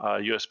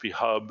 USB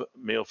hub,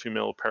 male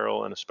female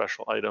apparel, and a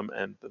special item.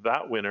 And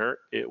that winner,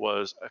 it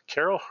was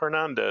Carol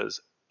Hernandez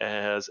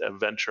as a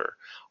Venture.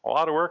 A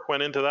lot of work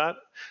went into that.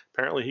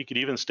 Apparently he could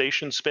even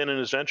station spin in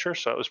his Venture,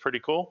 so that was pretty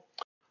cool.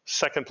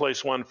 Second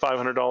place won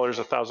 $500,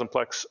 1,000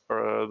 Plex,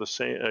 a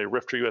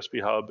Rifter USB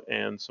hub,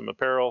 and some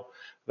apparel.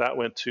 That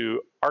went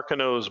to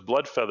Arkano's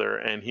Bloodfeather,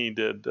 and he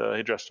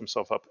dressed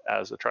himself up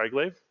as a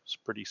Triglaive. It's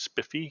a pretty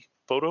spiffy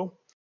photo.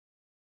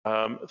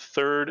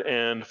 Third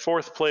and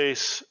fourth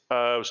place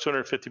was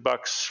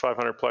 $250,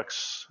 500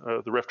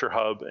 Plex, the Rifter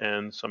hub,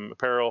 and some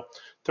apparel.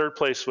 Third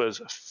place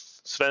was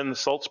Sven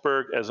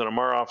Salzberg as an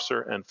Amar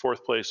officer, and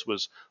fourth place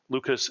was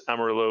Lucas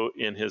Amarillo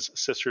in his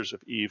Sisters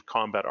of Eve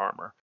combat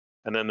armor.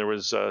 And then there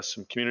was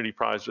some community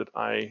prize that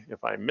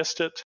if I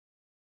missed it,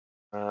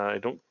 I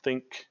don't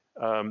think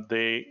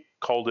they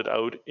called it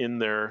out in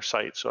their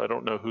site, so I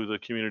don't know who the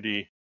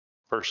community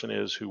person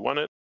is who won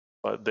it,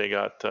 but they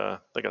got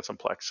some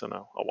Plex and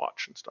a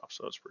watch and stuff,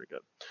 so it's pretty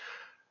good.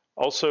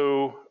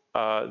 Also,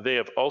 they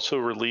have also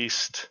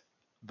released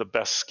the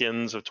best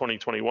skins of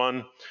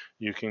 2021.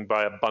 You can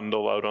buy a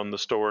bundle out on the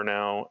store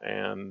now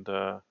and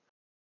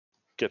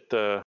get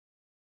that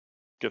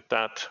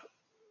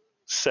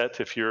set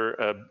if you're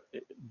a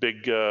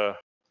big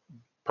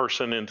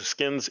person into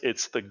skins.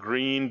 It's the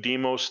green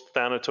Demos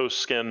Thanatos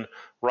skin,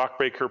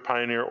 Rockbreaker,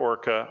 Pioneer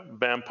Orca,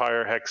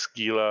 Vampire Hex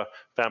Gila,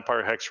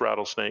 Vampire Hex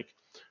Rattlesnake,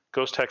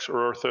 Ghost Hex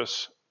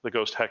Orthus, the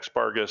Ghost Hex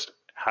Barghest,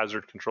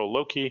 Hazard Control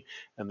Loki,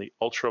 and the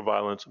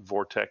Ultraviolence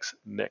Vortex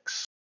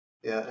Nyx.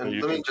 Yeah,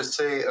 and let me just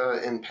say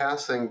in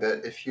passing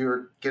that if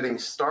you're getting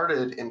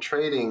started in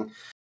trading,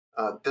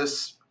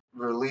 this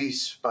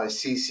release by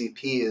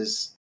CCP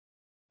is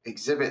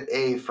Exhibit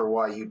A for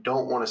why you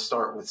don't want to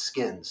start with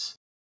skins.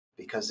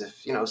 Because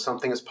if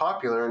something is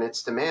popular and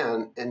it's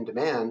in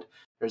demand,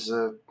 there's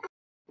you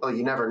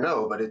never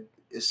know, but it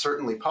is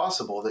certainly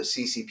possible that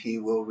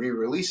CCP will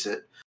re-release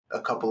it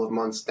a couple of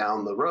months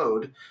down the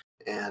road,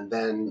 and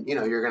then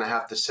you're going to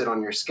have to sit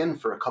on your skin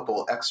for a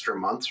couple extra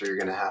months, or you're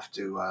going to have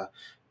to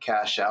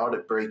cash out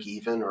at break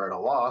even or at a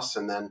loss,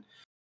 and then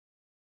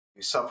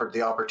you suffered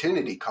the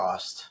opportunity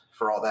cost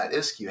for all that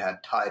ISK you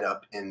had tied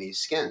up in these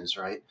skins,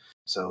 right?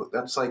 So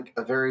that's like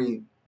a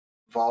very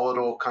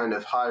volatile kind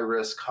of high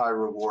risk, high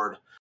reward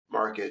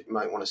market. You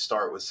might want to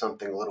start with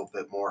something a little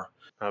bit more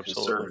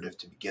conservative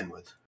to begin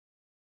with.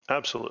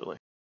 Absolutely.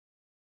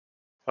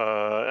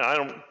 I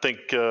don't think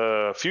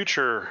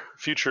future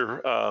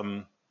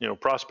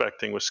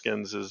prospecting with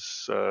skins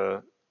is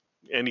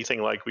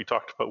anything like we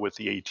talked about with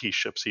the AT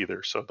ships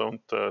either. So don't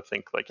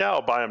think like, yeah,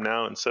 I'll buy them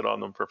now and sit on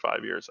them for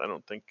 5 years. I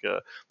don't think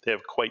they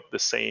have quite the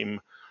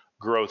same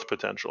growth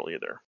potential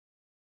either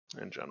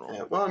in general.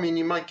 Yeah, well, I mean,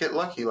 you might get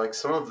lucky. Like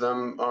some of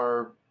them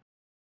are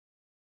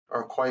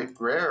quite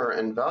rare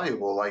and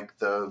valuable, like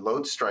the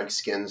Load Strike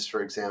skins,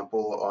 for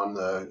example, on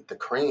the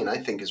Crane, I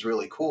think is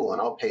really cool,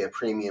 and I'll pay a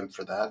premium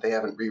for that. They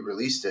haven't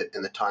re-released it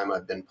in the time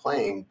I've been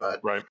playing,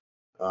 but right.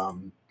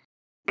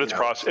 But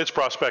it's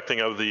prospecting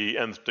of the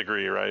nth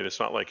degree, right? It's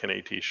not like an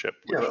AT ship.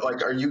 Yeah, but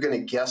like, are you going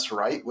to guess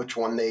right which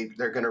one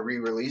they're going to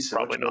re-release and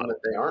Probably which one that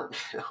they aren't?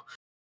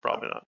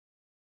 Probably not.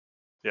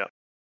 Yeah.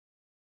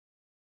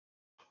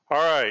 All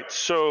right,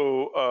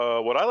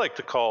 so what I like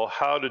to call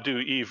How to Do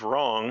Eve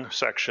Wrong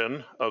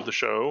section of the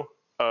show.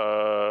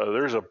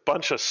 There's a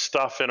bunch of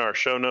stuff in our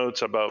show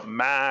notes about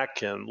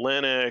Mac and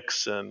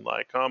Linux and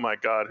like, oh my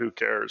God, who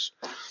cares?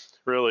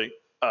 Really.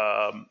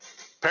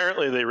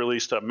 Apparently they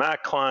released a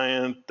Mac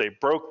client, they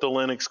broke the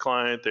Linux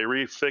client,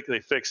 they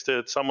fixed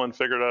it, someone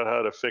figured out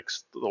how to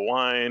fix the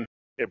Whine,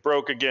 it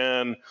broke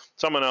again,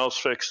 someone else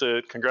fixed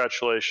it,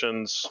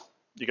 congratulations,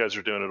 you guys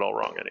are doing it all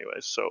wrong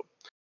anyways. So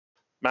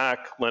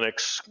Mac,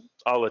 Linux,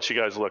 I'll let you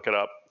guys look it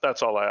up.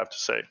 That's all I have to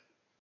say.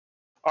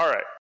 All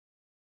right.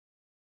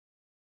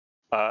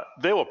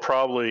 They will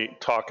probably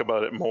talk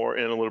about it more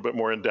in a little bit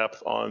more in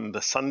depth on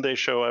the Sunday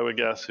show, I would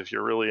guess, if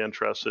you're really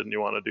interested and you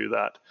want to do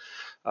that.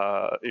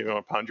 You're going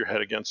to pound your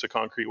head against a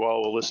concrete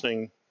wall while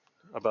listening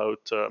about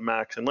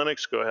Mac and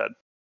Linux. Go ahead.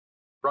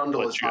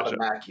 Rundle is not a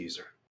Mac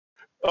user.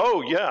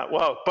 Oh, yeah.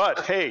 Well, but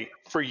hey,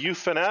 for you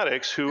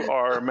fanatics who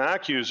are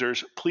Mac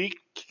users,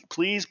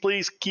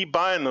 please keep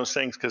buying those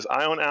things because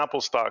I own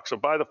Apple stock. So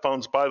buy the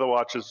phones, buy the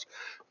watches,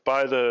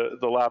 buy the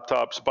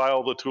laptops, buy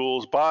all the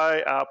tools,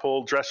 buy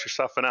Apple, dress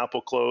yourself in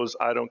Apple clothes.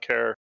 I don't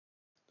care.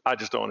 I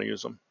just don't want to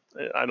use them.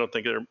 I don't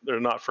think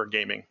they're not for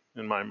gaming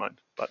in my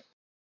mind. But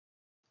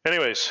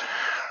anyways,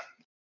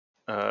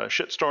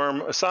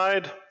 shitstorm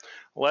aside,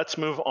 let's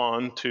move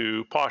on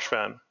to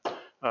Pochven.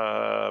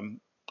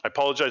 I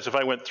apologize if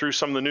I went through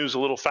some of the news a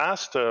little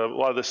fast. A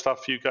lot of this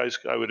stuff, you guys,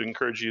 I would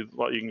encourage you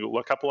can go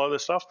look up a lot of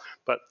this stuff.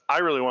 But I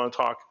really want to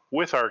talk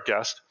with our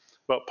guest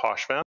about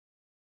Pochven.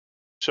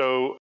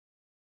 So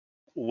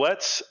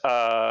let's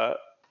talk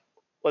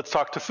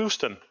to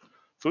Fouston.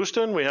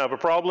 Fouston, we have a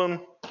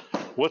problem.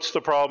 What's the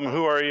problem?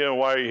 Who are you, and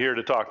why are you here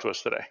to talk to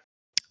us today?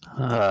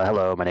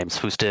 Hello, my name's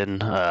Fouston.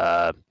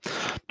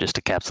 Just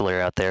a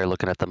capsuleer out there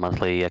looking at the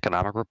monthly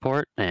economic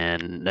report,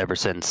 and ever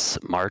since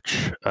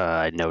March,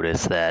 I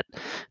noticed that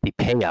the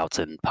payouts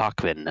in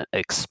Pochven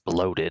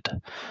exploded,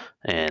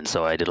 and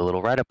so I did a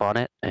little write-up on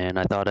it, and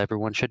I thought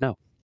everyone should know.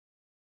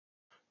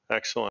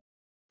 Excellent.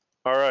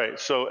 All right.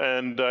 So,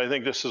 and I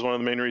think this is one of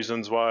the main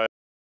reasons why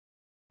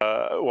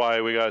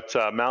we got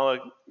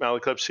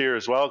Malaclypse here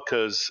as well,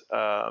 because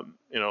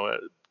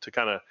to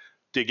kind of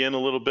dig in a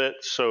little bit.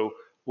 So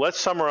let's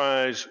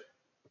summarize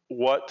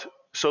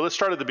so let's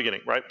start at the beginning,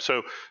 right?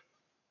 So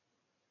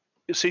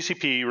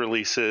CCP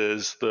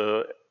releases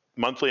the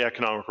monthly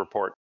economic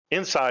report.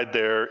 Inside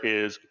there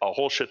is a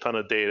whole shit ton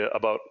of data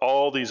about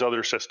all these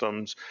other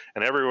systems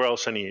and everywhere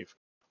else in Eve.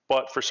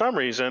 But for some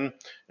reason,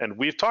 and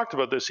we've talked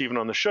about this even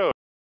on the show,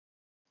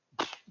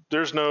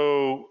 there's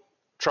no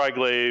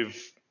Triglaive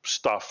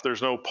stuff.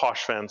 There's no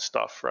Pochven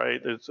stuff,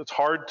 right? It's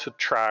hard to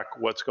track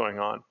what's going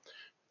on.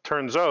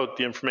 Turns out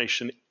the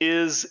information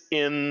is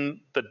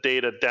in the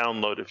data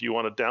download. If you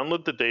want to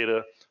download the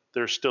data,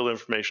 there's still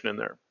information in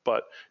there.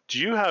 But do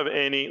you have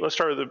let's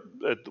start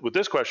with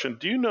this question.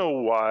 Do you know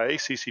why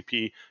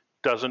CCP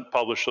doesn't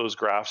publish those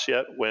graphs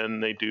yet when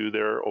they do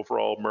their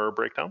overall MER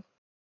breakdown?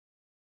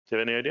 Do you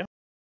have any idea?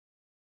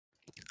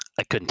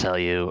 I couldn't tell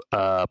you.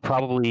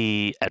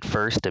 Probably at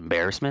first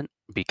embarrassment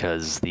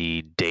because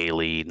the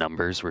daily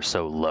numbers were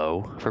so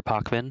low for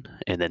Pochven,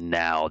 and then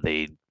now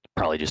they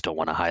probably just don't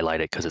want to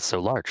highlight it because it's so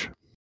large.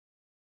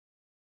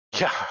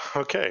 Yeah,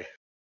 okay.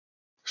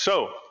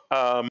 So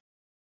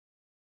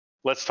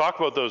let's talk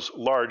about those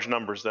large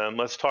numbers then.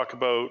 Let's talk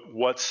about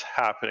what's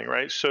happening,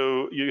 right?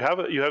 So you have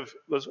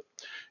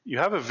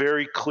a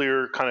very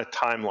clear kind of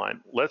timeline.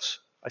 Let's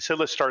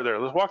start there.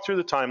 Let's walk through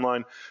the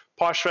timeline.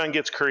 Pochven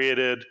gets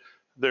created.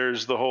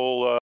 There's the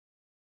whole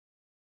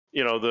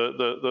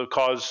the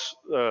cause,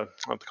 not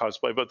the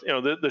cosplay, but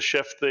the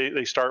shift.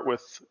 They start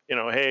with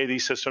hey,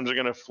 these systems are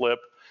going to flip.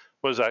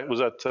 What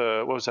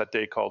was that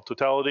day called?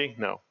 Totality?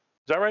 No, is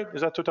that right?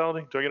 Is that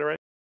Totality? Do I get it right?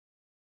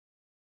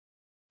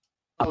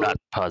 I'm not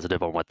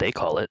positive on what they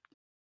call it.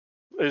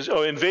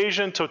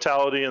 Invasion,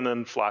 Totality, and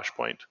then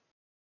Flashpoint.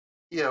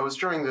 Yeah, it was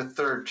during the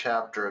third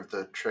chapter of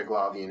the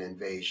Triglavian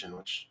invasion,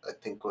 which I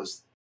think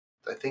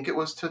it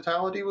was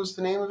Totality was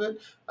the name of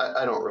it.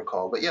 I don't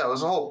recall, but yeah, it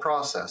was a whole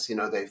process.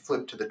 They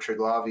flipped to the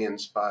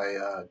Triglavians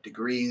by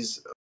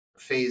degrees,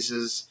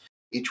 phases.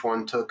 Each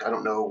one took, I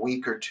don't know, a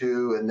week or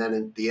two, and then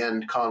at the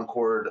end,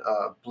 Concord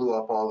blew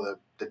up all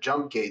the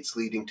jump gates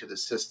leading to the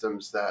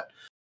systems that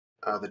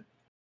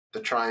the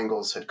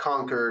Triangles had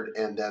conquered,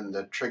 and then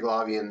the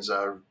Triglavians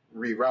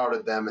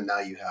rerouted them, and now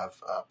you have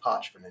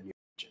Pochven in your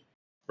region.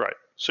 Right.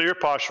 So you're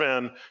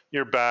Pochven,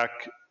 you're back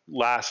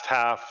last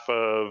half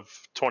of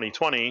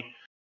 2020,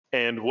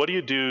 and what do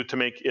you do to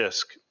make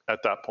ISK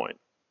at that point?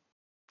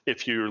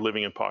 If you're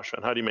living in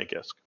Pochven, how do you make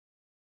ISK?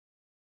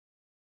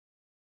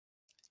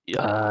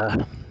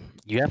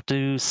 You have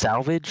to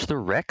salvage the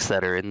wrecks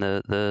that are in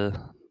the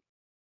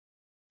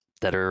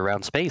that are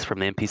around space from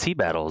the NPC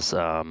battles.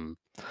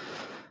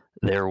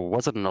 There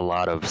wasn't a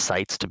lot of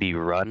sites to be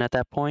run at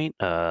that point,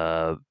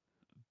 and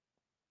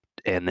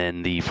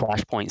then the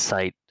Flashpoint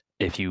site,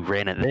 if you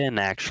ran it then,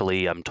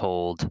 actually, I'm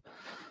told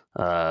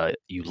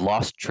you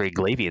lost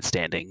Triglavian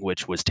standing,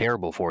 which was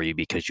terrible for you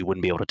because you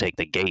wouldn't be able to take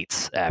the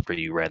gates after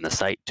you ran the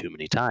site too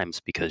many times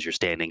because your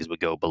standings would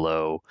go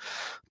below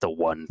the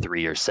 1,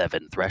 3, or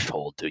 7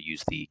 threshold to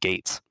use the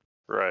gates.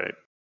 Right.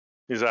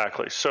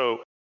 Exactly. So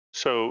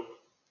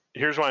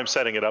here's why I'm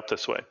setting it up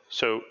this way.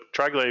 So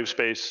Triglaive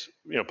space,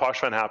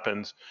 Pochven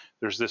happens.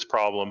 There's this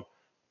problem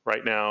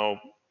right now.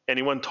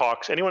 Anyone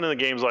in the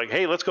game's like,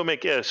 hey, let's go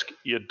make ISK.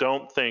 You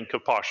don't think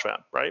of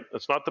Pochven, right?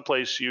 It's not the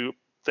place you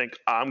think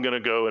I'm going to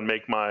go and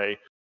make my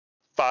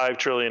 5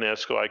 trillion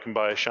ISK so I can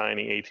buy a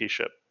shiny AT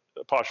ship.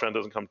 Pochven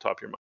doesn't come top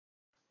of your mind.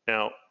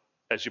 Now,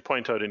 as you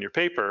point out in your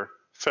paper,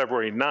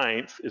 February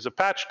 9th is a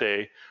patch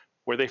day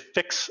where they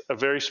fix a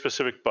very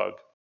specific bug.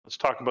 Let's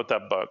talk about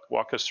that bug.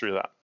 Walk us through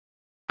that.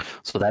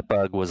 So that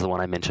bug was the one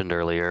I mentioned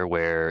earlier,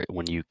 where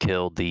when you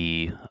killed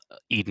the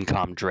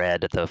Edencom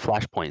Dread at the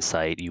Flashpoint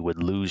site, you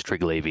would lose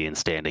Triglavian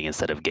standing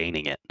instead of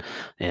gaining it.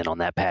 And on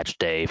that patch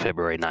day,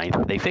 February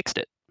 9th, they fixed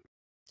it.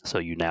 So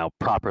you now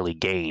properly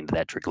gained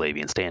that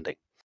Triglavian standing.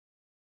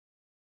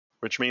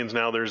 Which means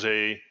now there's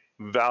a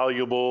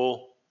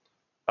valuable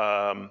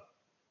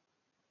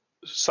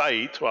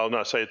site. Well,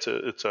 not site.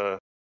 It's a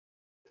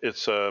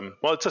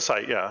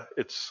site. Yeah,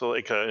 it's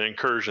like an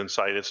incursion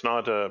site. It's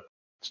not a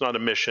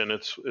mission.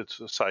 It's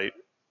a site.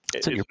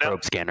 It's in your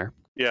probe scanner.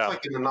 Yeah, it's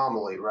like an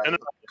anomaly, right? I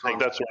think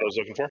that's what I was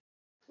looking for.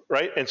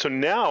 Right, and so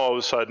now all of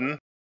a sudden,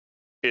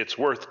 it's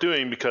worth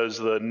doing because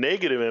the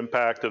negative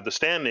impact of the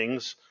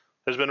standings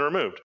has been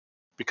removed.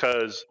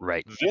 Because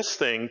this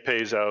thing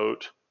pays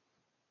out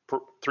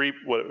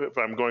if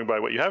I'm going by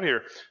what you have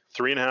here,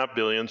 3.5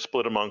 billion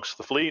split amongst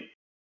the fleet,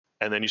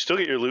 and then you still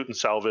get your loot and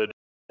salvage,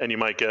 and you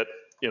might get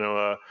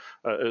a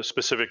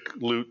specific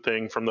loot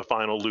thing from the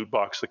final loot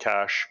box, the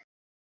cash.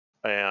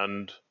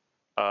 And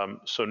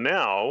so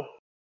now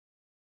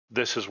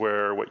this is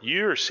where what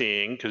you're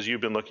seeing, because you've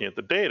been looking at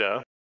the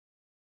data,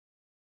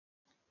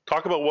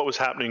 talk about what was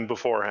happening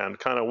beforehand.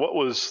 Kind of what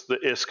was the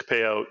ISK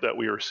payout that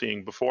we were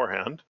seeing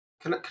beforehand.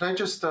 Can I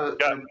just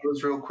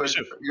pose real quick?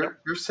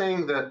 You're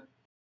saying that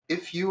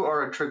if you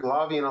are a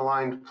Triglavian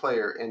aligned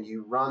player and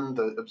you run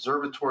the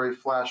observatory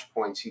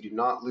flashpoints, you do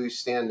not lose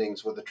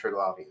standings with the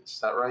Triglavians. Is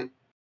that right?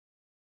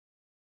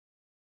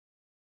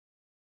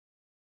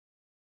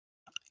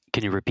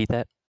 Can you repeat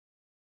that?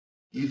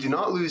 You do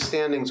not lose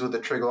standings with the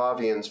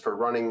Triglavians for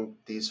running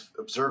these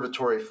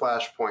observatory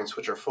flashpoints,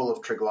 which are full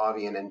of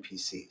Triglavian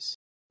NPCs.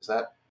 Is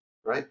that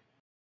right?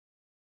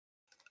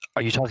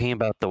 Are you talking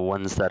about the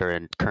ones that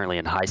are currently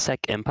in High-Sec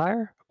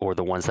Empire, or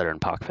the ones that are in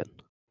Pochven?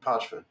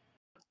 Pochven.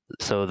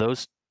 So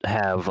those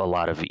have a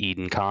lot of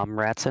Edencom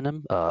rats in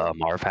them,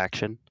 Amar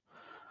faction.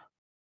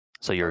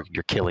 So you're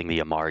killing the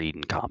Amar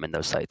Edencom in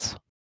those sites.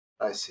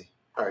 I see.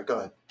 All right, go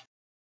ahead.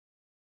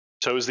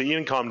 So is the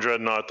Edencom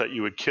Dreadnought that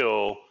you would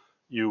kill,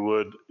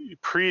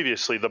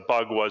 previously the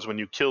bug was when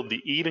you killed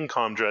the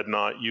Edencom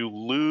Dreadnought, you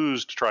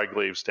lose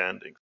Triglaive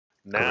standing.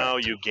 Now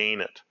you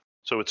gain it.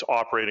 So it's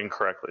operating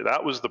correctly.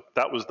 That was the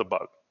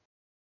bug,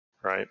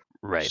 right?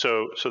 Right.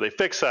 So they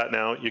fix that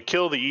now. You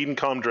kill the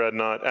Edencom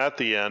Dreadnought at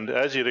the end,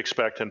 as you'd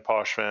expect in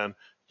Pochven.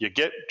 You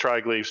get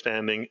Triglaive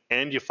standing,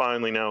 and you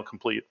finally now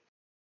complete.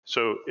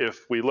 So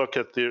if we look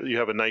at you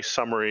have a nice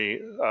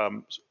summary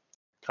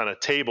kind of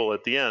table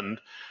at the end.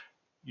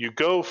 You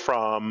go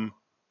from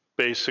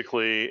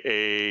basically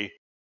a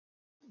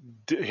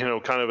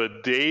kind of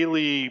a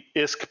daily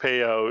ISK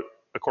payout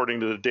according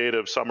to the data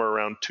of somewhere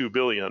around 2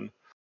 billion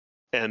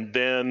and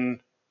then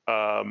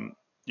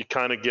you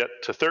kind of get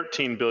to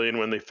 13 billion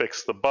when they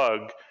fix the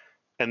bug,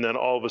 and then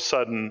all of a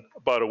sudden,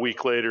 about a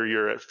week later,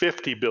 you're at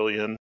 50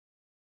 billion.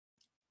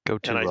 Go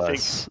to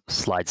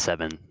slide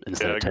 7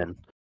 instead of 10.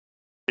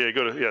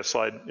 Go to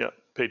slide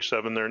page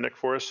 7 there, Nick,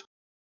 for us.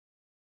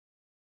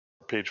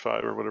 Page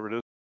 5 or whatever it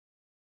is.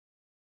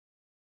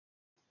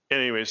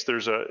 Anyways,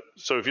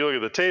 so if you look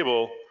at the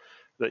table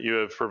that you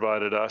have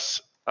provided us,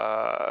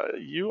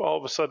 you all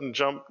of a sudden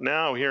jump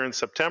now here in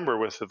September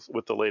with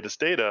the latest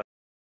data.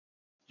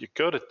 You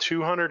go to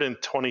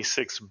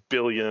 226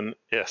 billion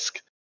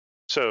ISK.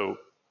 So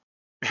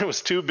it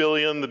was 2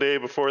 billion the day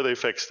before they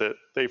fixed it.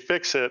 They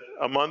fix it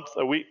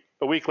a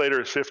week later,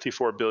 it's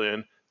 54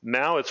 billion.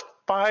 Now it's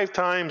 5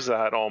 times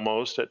that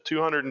almost at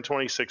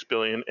 226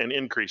 billion and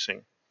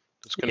increasing.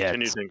 It's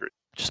continued to increase.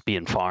 Just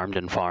being farmed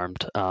and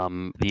farmed.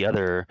 The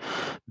other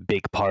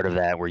big part of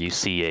that where you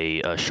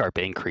see a sharp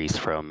increase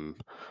from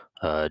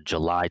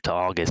July to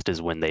August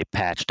is when they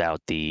patched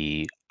out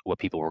what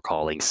people were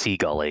calling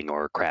seagulling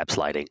or crab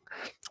sliding,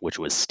 which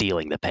was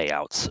stealing the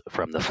payouts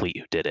from the fleet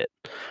who did it.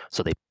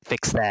 So they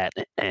fixed that,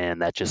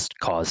 and that just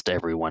caused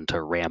everyone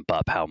to ramp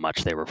up how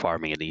much they were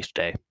farming it each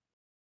day.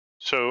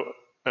 So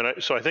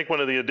I think one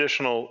of the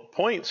additional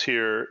points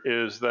here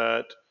is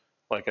that,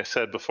 like I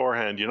said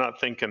beforehand, you're not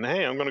thinking,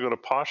 hey, I'm going to go to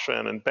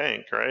Pochven and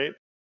bank, right?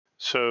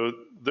 So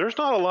there's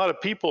not a lot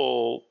of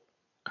people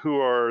who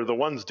are the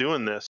ones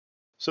doing this.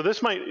 So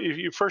this might, if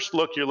you first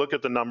look, you look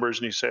at the numbers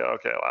and you say,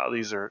 okay, wow,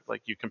 these are,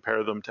 like, you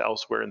compare them to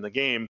elsewhere in the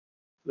game,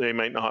 they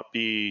might not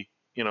be,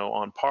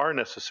 on par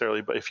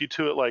necessarily, but if you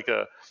do it like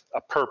a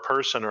per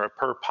person or a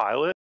per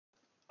pilot,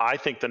 I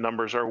think the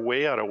numbers are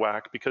way out of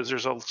whack because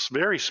there's a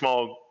very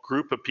small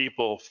group of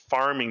people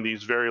farming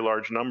these very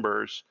large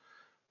numbers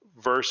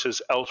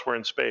versus elsewhere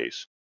in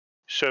space.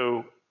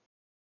 So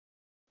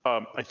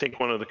I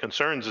think one of the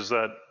concerns is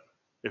that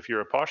if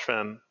you're a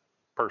Pochven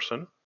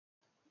person,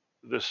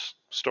 this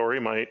story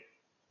might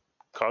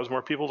cause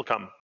more people to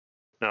come.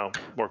 Now,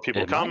 more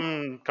people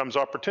comes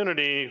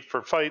opportunity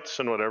for fights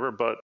and whatever,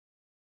 but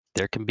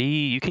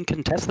you can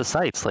contest the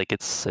sites. Like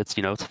it's a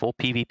full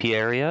PvP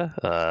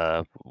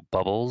area,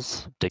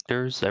 bubbles,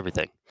 dictors,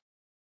 everything.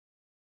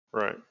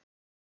 Right.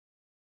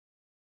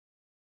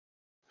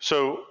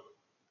 So,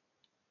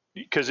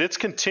 because it's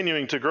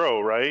continuing to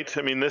grow, right?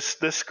 I mean,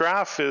 this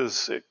graph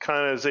is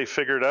kind of, as they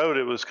figured out,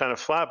 it was kind of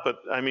flat, but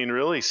I mean,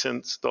 really,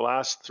 since the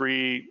last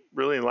 3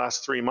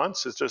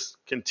 months, it's just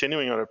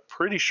continuing on a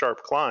pretty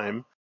sharp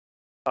climb.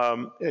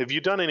 Have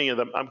you done any of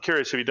them? I'm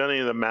curious, have you done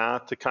any of the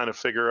math to kind of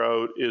figure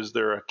out, is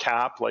there a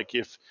cap? Like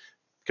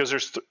because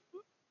there's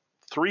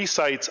 3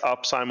 sites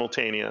up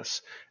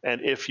simultaneous, and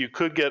if you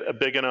could get a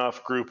big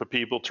enough group of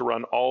people to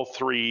run all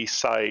 3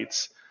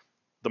 sites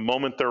the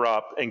moment they're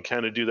up and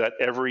kind of do that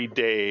every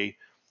day,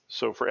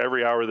 so for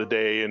every hour of the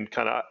day, and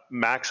kind of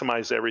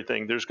maximize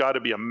everything, there's got to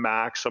be a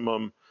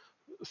maximum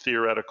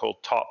theoretical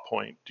top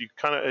point. Do you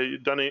kind of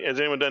has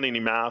anyone done any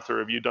math, or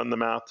have you done the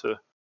math to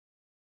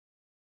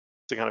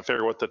kind of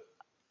figure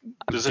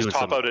does this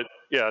top out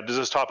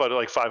at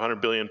like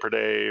 500 billion per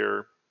day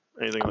or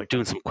anything like that? I'm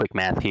doing some quick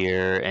math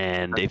here,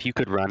 and if you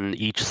could run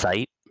each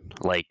site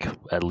like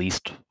at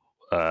least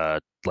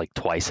like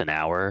twice an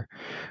hour,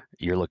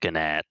 you're looking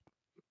at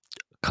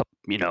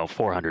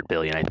 400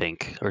 billion, I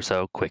think, or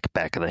so. Quick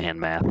back of the hand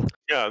math.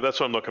 Yeah, that's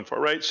what I'm looking for,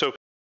 right? So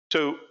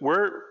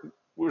we're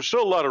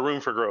still a lot of room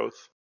for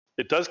growth.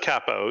 It does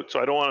cap out, so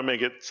I don't want to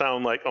make it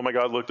sound like, oh my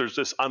God, look, there's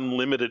this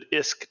unlimited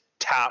ISK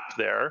tap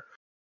there.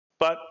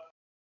 But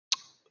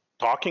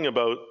talking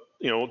about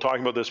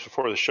this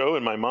before the show,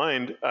 in my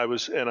mind, I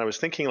was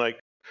thinking, like,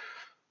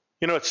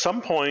 at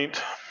some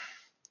point,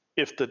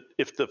 if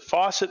the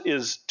faucet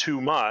is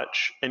too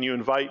much and you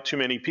invite too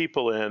many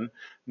people in,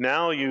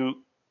 now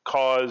you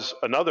cause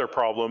another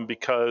problem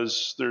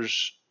because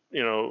there's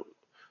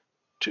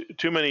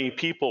too many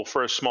people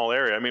for a small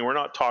area. I mean, we're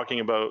not talking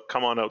about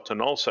come on out to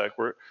nullsec.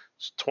 We're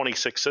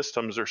 26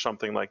 systems or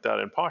something like that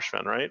in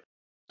Pochven, right?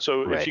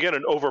 So if you get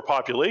an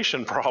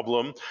overpopulation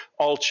problem,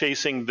 all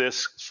chasing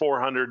this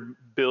 400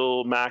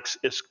 bill max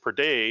ISK per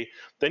day,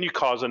 then you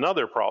cause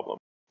another problem.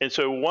 And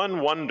so one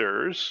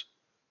wonders,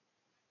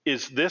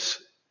 is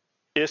this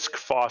ISK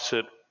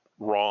faucet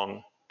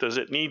wrong? Does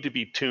it need to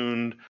be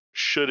tuned?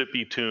 Should it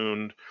be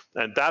tuned?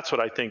 And that's what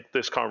I think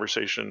this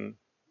conversation,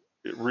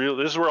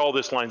 this is where all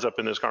this lines up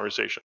in this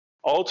conversation.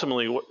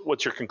 Ultimately,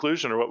 what's your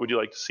conclusion, or what would you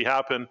like to see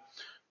happen?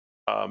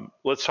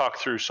 Let's talk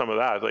through some of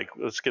that. Like,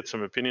 let's get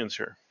some opinions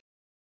here.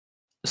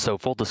 So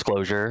full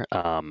disclosure,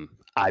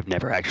 I've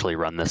never actually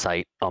run the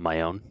site on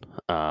my own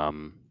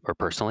or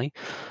personally.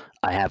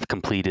 I have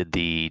completed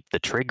the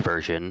trig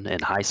version in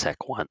HiSec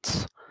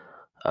once,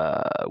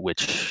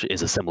 which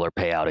is a similar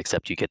payout,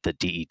 except you get the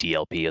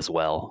DEDLP as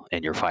well,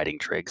 and you're fighting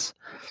trigs.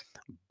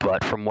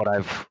 But from what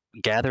I've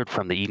gathered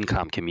from the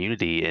EdenCom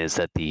community is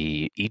that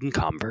the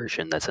EdenCom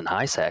version that's in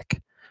HiSec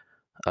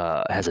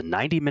has a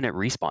 90-minute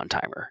respawn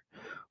timer,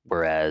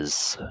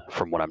 whereas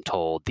from what I'm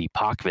told, the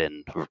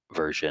Pochven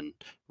version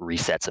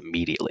resets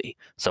immediately.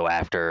 So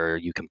after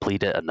you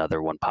complete it,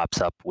 another one pops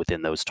up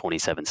within those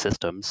 27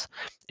 systems,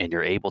 and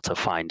you're able to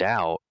find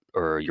out,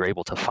 or you're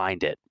able to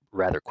find it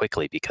rather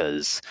quickly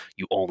because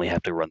you only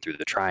have to run through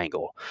the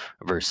triangle,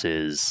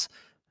 versus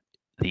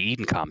the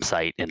Edencom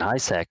site in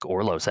HighSec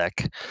or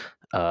LowSec,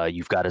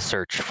 you've got to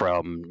search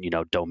from,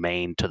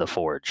 domain to the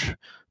forge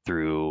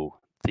through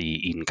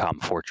the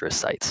Edencom fortress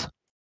sites.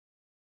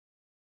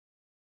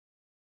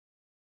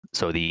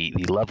 So the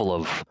level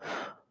of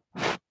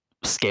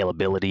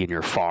scalability in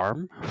your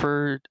farm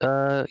for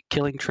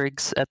killing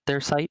trigs at their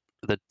site,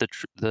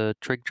 the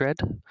Trig Dread,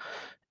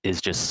 is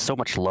just so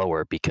much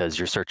lower because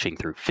you're searching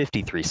through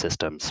 53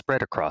 systems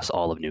spread across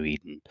all of New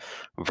Eden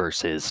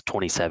versus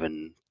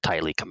 27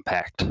 tightly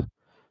compact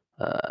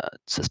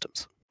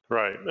systems.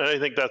 Right, and I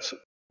think that's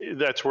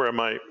where in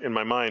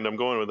my mind I'm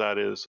going with that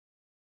is,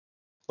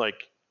 like,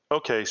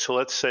 okay, so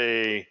let's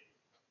say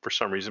for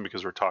some reason,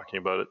 because we're talking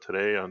about it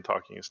today on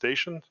Talking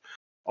Stations,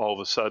 all of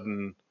a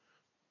sudden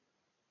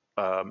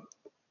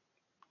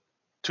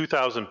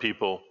 2,000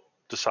 people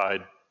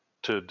decide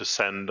to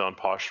descend on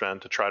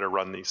Pochven to try to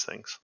run these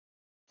things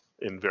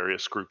in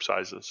various group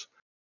sizes.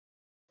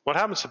 What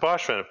happens to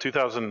Pochven if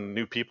 2,000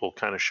 new people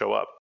kind of show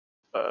up?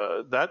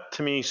 That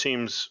to me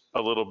seems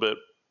a little bit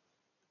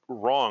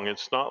wrong.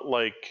 It's not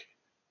like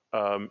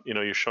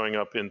you're showing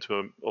up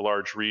into a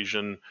large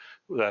region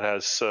that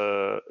has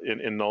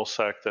in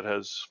nullsec that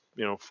has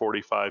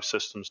 45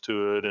 systems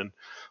to it,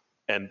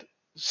 and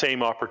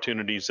same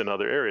opportunities in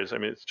other areas. I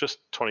mean, it's just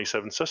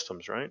 27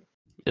 systems, right?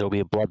 It'll be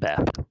a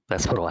bloodbath.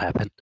 That's what'll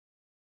happen.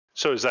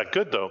 So is that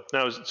good though?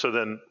 Now, so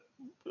then,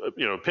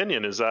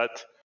 opinion is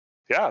that,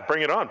 yeah,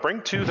 bring it on.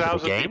 Bring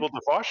 2,000 people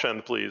to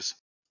Fouston, please.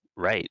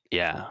 Right.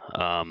 Yeah.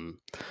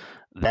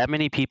 That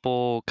many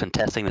people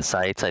contesting the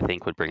sites, I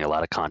think, would bring a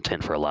lot of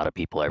content for a lot of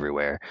people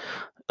everywhere.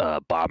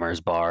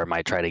 Bombers Bar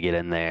might try to get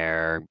in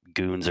there.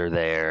 Goons are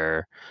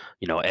there.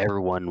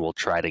 Everyone will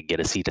try to get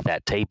a seat at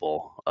that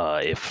table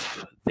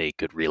if they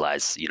could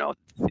realize,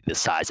 the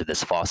size of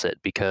this faucet,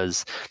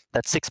 because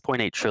that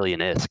 6.8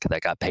 trillion ISK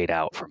that got paid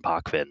out from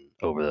Pochven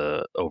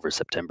over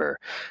September,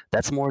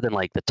 that's more than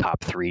like the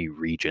top 3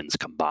 regions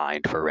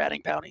combined for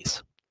ratting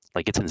bounties.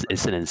 Like it's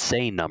an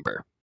insane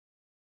number.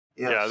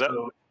 Yeah.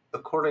 So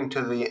according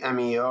to the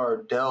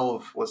MER,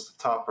 Delve was the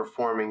top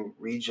performing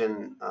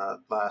region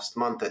last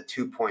month at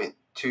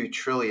 2.2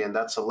 trillion.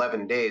 That's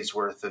 11 days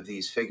worth of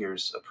these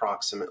figures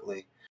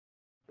approximately.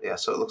 Yeah,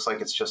 so it looks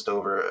like it's just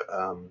over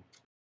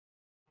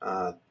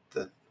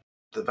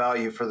the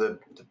value for the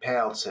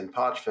payouts in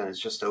Pochven is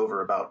just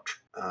over about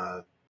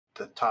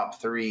the top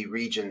 3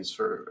 regions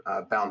for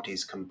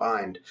bounties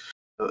combined.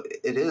 So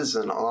it is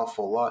an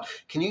awful lot.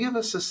 Can you give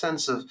us a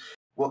sense of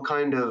what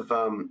kind of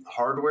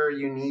hardware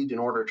you need in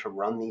order to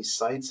run these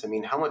sites? I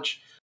mean,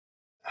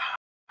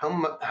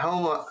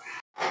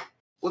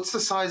 what's the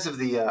size of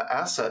the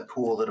asset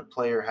pool that a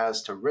player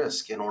has to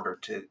risk in order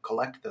to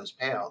collect those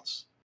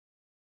payouts?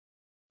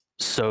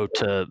 So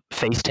to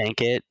face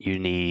tank it, you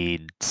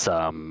need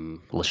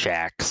some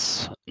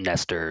Leshaks,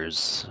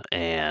 Nesters,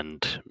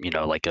 and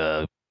like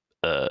a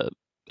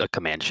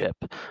command ship.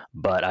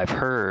 But I've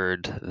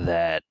heard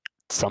that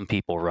some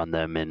people run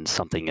them in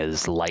something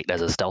as light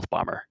as a stealth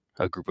bomber,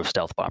 a group of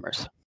stealth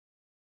bombers.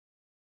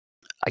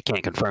 I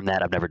can't confirm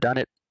that. I've never done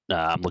it.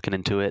 I'm looking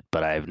into it,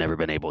 but I've never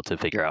been able to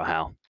figure out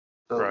how.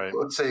 So right.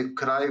 Let's say,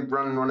 could I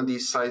run one of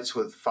these sites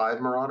with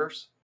 5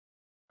 Marauders?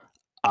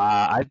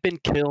 I've been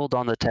killed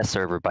on the test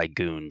server by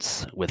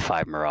goons with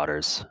 5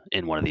 Marauders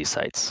in one of these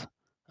sites.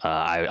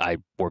 I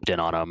warped in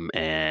on them,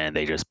 and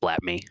they just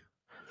blapped me.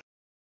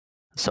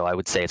 So I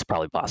would say it's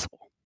probably possible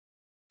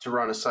to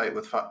run a site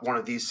with one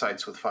of these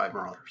sites with 5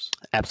 Marauders.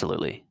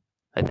 Absolutely,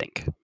 I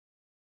think.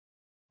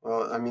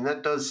 Well, I mean,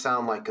 that does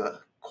sound like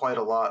quite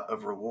a lot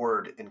of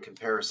reward in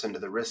comparison to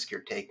the risk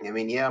you're taking. I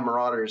mean, yeah,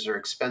 Marauders are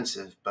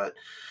expensive, but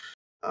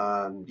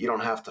you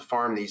don't have to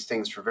farm these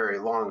things for very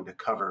long to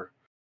cover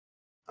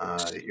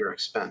your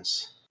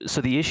expense. So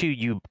the issue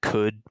you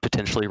could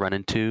potentially run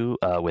into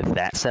with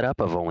that setup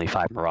of only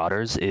 5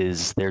 Marauders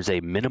is there's a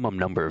minimum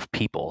number of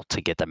people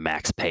to get the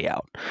max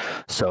payout.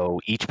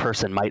 So each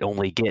person might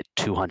only get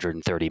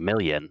 230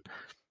 million,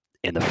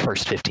 and the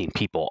first 15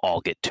 people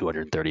all get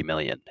 230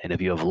 million. And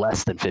if you have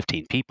less than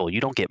 15 people,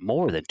 you don't get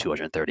more than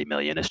 230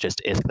 million. It's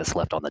just ISK that's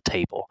left on the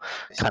table,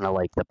 kind of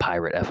like the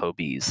pirate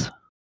FOBs.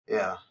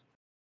 Yeah.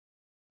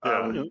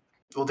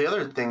 Well, the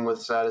other thing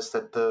with that is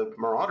that the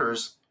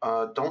Marauders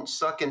don't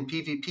suck in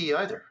PvP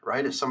either,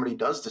 right? If somebody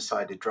does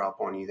decide to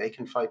drop on you, they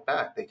can fight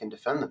back. They can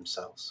defend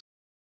themselves.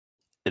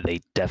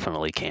 They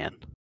definitely can.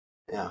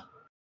 Yeah.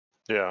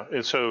 Yeah,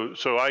 and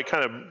so I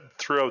kind of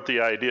threw out the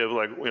idea of,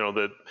 like,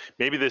 that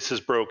maybe this is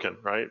broken,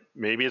 right?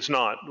 Maybe it's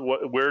not.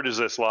 Where does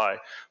this lie?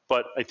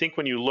 But I think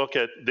when you look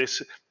at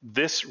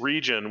this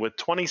region with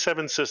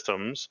 27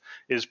 systems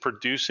is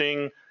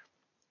producing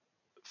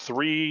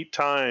 3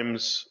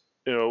 times,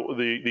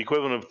 the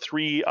equivalent of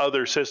 3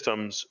 other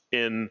systems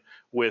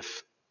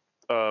with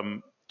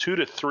 2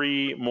 to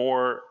 3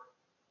 more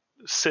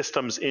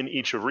systems in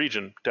each of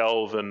region,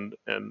 Delve and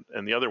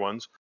the other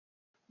ones,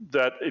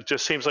 that it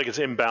just seems like it's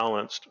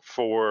imbalanced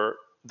for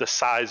the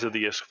size of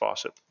the ISK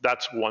faucet.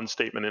 That's one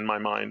statement in my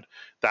mind.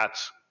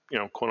 That's,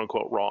 quote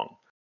unquote, wrong.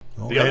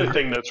 Okay. The other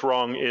thing that's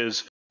wrong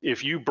is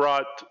if you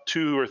brought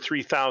 2,000 or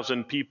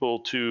 3,000 people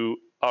to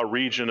a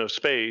region of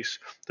space,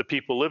 the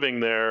people living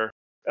there,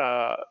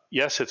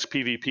 yes, it's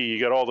PvP. You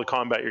got all the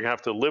combat. You're gonna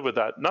have to live with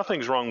that.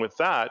 Nothing's wrong with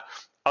that,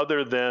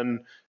 other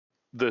than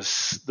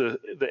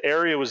the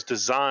area was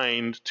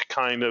designed to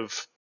kind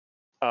of,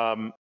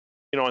 on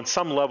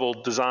some level,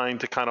 designed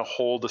to kind of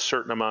hold a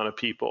certain amount of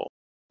people.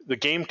 The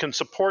game can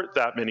support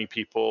that many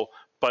people,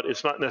 but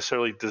it's not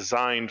necessarily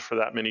designed for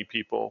that many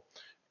people.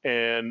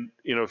 And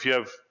if you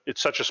have,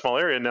 it's such a small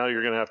area, now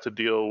you're going to have to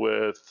deal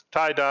with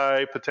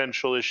tie-dye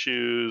potential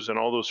issues and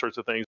all those sorts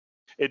of things.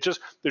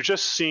 There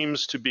just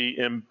seems to be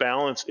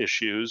imbalance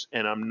issues,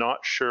 and I'm not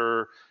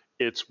sure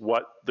it's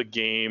what the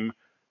game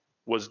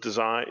was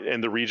designed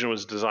and the region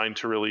was designed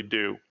to really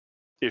do.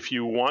 If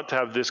you want to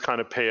have this kind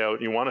of payout,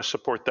 and you want to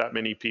support that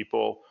many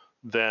people,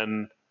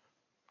 then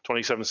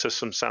 27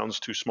 systems sounds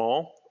too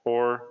small.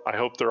 Or I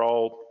hope they're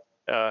all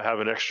have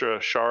an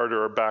extra shard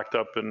or are backed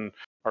up and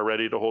are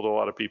ready to hold a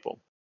lot of people.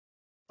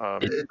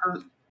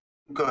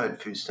 Go ahead,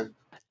 Fouston.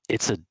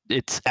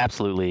 It's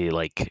absolutely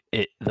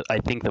I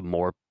think the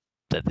more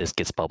that this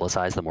gets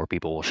publicized, the more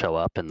people will show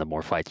up and the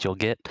more fights you'll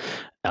get.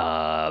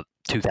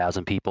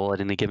 2,000 people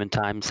at any given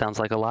time sounds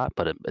like a lot,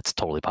 but it's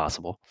totally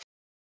possible.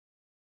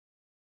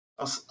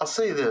 I'll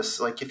say this,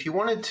 if you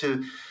wanted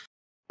to,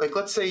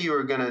 let's say you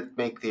were going to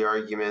make the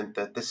argument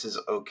that this is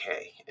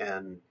okay,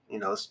 and,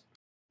 let's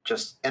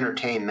just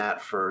entertain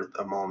that for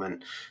a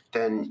moment,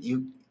 then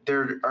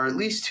there are at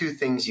least two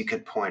things you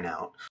could point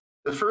out.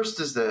 The first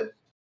is that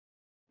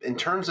in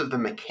terms of the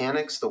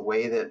mechanics, the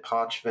way that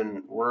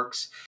Pochven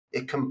works,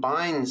 it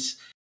combines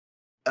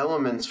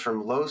elements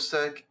from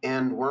low-sec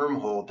and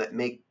Wormhole that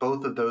make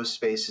both of those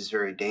spaces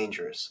very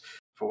dangerous.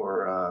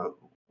 For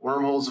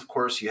Wormholes, of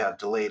course, you have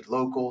delayed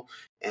local,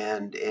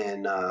 and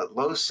in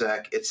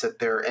low-sec, it's that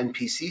there are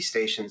NPC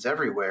stations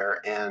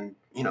everywhere, and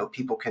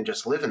people can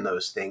just live in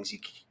those things.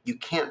 You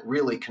can't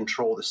really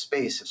control the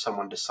space if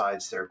someone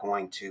decides they're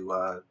going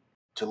to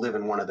live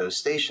in one of those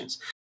stations.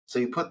 So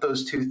you put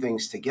those two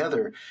things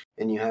together,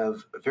 and you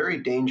have a very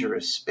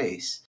dangerous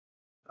space.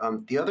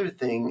 The other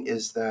thing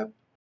is that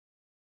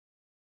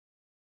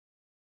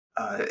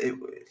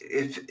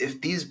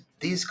if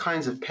these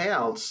kinds of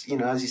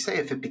payouts, as you say,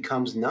 if it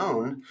becomes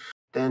known,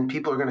 then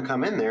people are going to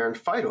come in there and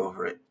fight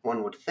over it,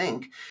 one would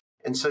think.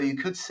 And so you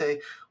could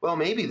say, well,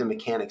 maybe the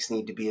mechanics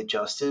need to be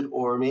adjusted,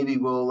 or maybe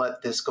we'll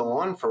let this go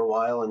on for a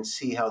while and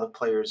see how the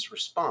players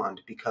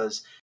respond,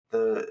 because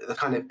the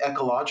kind of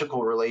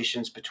ecological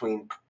relations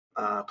between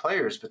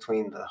players,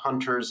 between the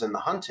hunters and the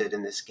hunted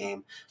in this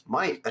game,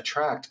 might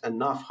attract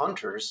enough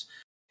hunters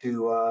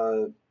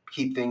to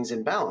keep things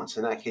in balance.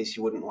 In that case,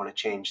 you wouldn't want to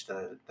change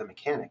the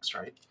mechanics,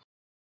 right?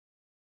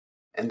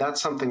 And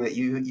that's something that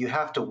you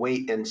have to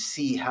wait and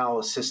see how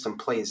a system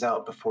plays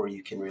out before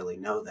you can really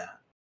know that.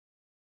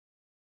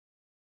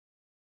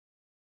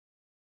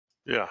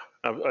 Yeah,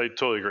 I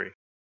totally agree.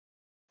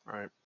 All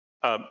right.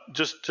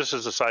 Just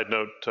as a side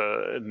note,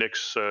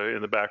 Nick's in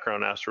the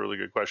background asked a really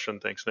good question.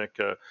 Thanks, Nick.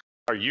 Do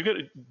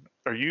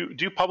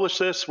you publish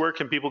this? Where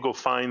can people go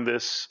find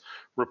this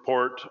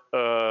report?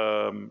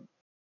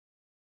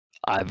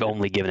 I've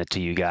only given it to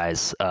you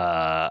guys.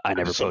 I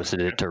never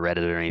posted it to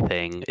Reddit or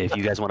anything. If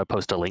you guys want to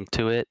post a link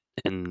to it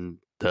in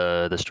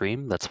the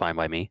stream, that's fine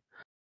by me.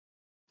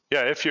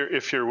 Yeah, if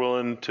you're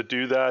willing to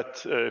do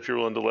that, if you're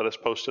willing to let us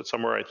post it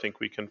somewhere, I think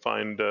we can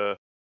find a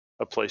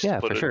place to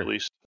put it. Sure. At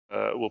least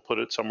we'll put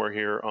it somewhere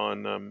here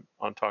on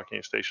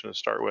Talking Station to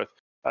start with.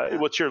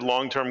 What's your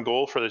long-term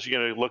goal for this? You're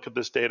going to look at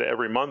this data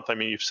every month. I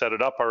mean, you've set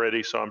it up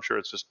already, so I'm sure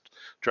it's just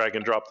drag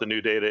and drop the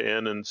new data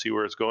in and see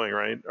where it's going,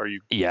 right? Are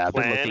you? Yeah, I've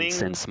been looking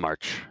since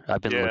March.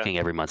 I've been looking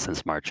every month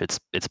since March.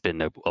 It's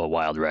been a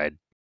wild ride.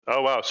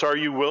 Oh wow! So are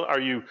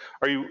you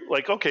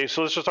okay?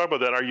 So let's just talk about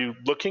that. Are you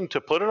looking to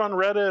put it on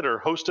Reddit or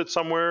host it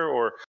somewhere,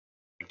 or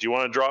do you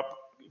want to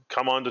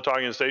come on to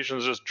Talking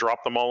Stations, just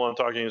drop them all on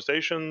Talking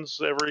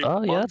Stations every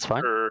month? Yeah, that's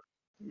fine. Or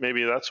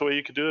maybe that's the way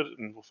you could do it,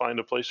 and we'll find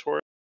a place for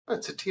it.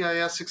 It's a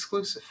TIS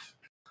exclusive.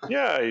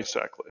 Yeah,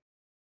 exactly.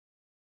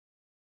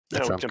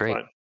 That sounds great.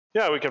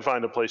 We can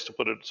find a place to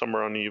put it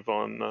somewhere on EVE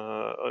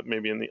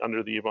maybe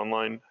under the EVE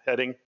Online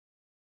heading.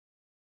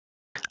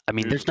 I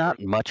mean, there's not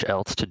much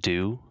else to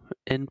do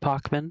in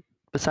Pochven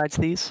besides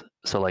these.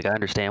 So, I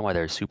understand why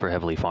they're super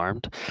heavily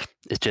farmed.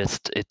 It's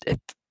just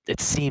it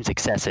seems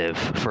excessive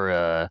for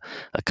a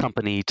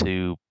company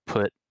to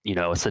put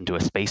us into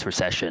a space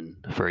recession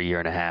for a year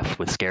and a half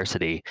with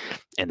scarcity,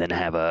 and then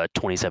have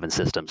 27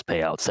 systems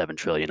pay out $7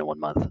 trillion in 1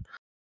 month.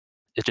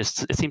 It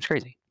seems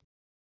crazy.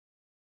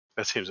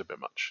 That seems a bit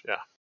much,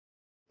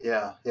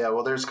 yeah. Yeah.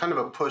 Well, there's kind of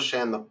a push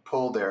and the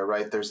pull there,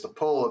 right? There's the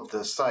pull of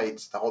the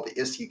sites, all the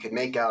ISK you can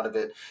make out of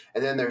it,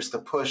 and then there's the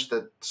push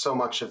that so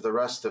much of the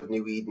rest of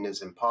New Eden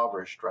is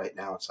impoverished right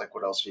now. It's like,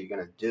 what else are you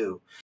going to do?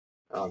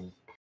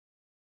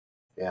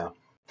 Yeah.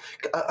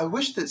 I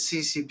wish that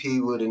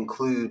CCP would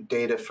include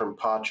data from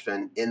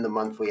Pochven in the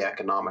monthly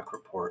economic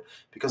report,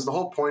 because the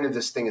whole point of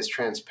this thing is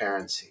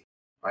transparency,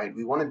 right?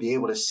 We want to be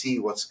able to see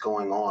what's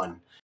going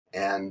on.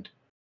 And,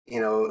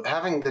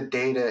 having the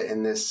data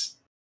in this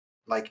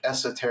like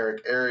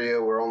esoteric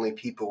area where only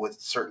people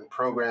with certain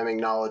programming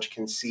knowledge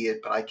can see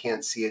it, but I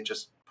can't see it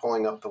just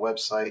pulling up the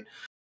website,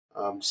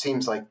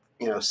 seems like,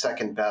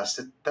 second best.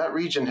 That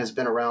region has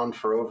been around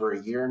for over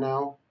a year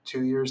now,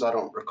 2 years, I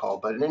don't recall,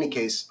 but in any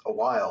case, a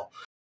while.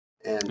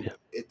 And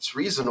it's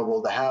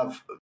reasonable to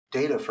have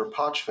data for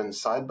Pochven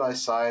side by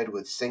side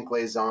with Sync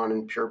Liaison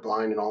and Pure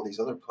Blind and all these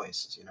other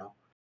places,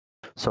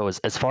 So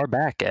as far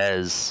back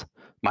as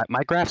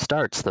my graph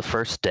starts the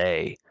first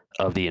day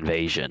of the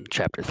invasion,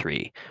 Chapter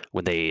 3,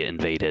 when they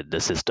invaded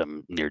the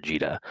system near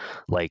Jita.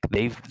 Like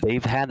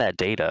they've had that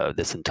data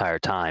this entire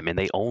time, and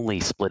they only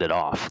split it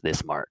off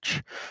this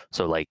March.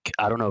 So like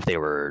I don't know if they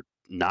were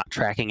not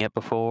tracking it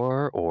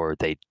before or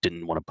they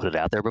didn't want to put it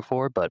out there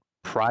before, but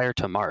prior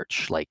to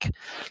March, like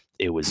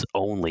it was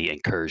only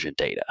Incursion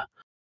data,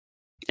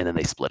 and then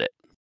they split it.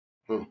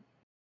 And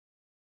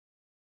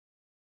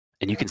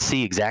you can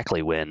see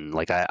exactly when,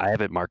 like I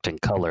have it marked in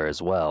color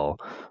as well,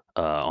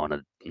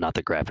 on not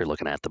the graph you're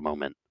looking at the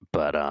moment,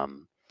 but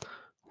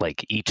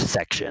like each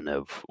section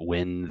of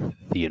when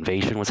the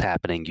invasion was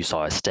happening, you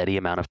saw a steady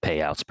amount of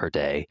payouts per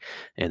day,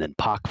 and then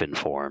Pochven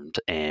formed,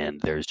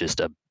 and there's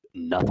just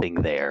nothing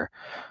there.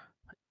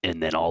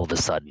 And then all of a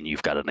sudden,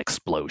 you've got an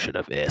explosion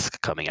of ISK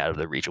coming out of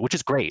the region, which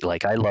is great.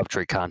 Like, I love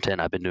trig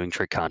content. I've been doing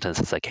trig content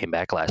since I came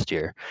back last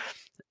year.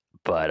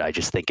 But I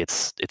just think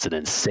it's an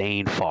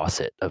insane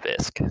faucet of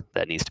ISK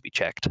that needs to be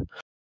checked.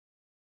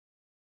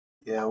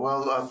 Yeah,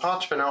 well,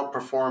 Pochven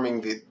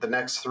outperforming the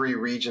next 3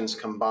 regions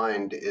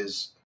combined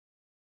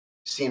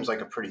seems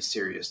like a pretty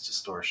serious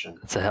distortion.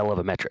 It's a hell of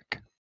a metric.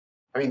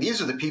 I mean,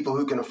 these are the people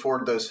who can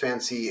afford those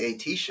fancy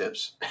AT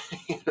ships.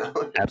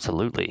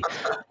 Absolutely.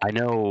 I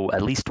know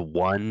at least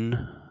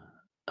one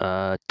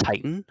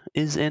Titan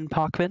is in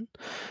Pochven,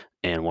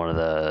 and one of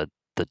the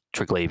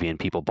Triglavian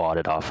people bought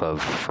it off of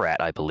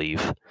Frat, I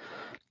believe.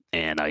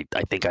 And I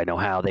think I know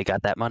how they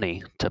got that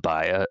money to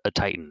buy a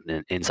Titan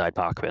inside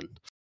Pochven.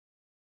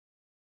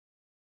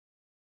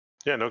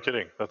 Yeah, no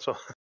kidding. That's all.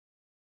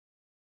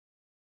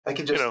 I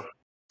can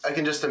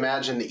just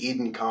imagine the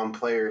EdenCom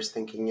players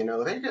thinking,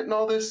 they're getting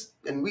all this,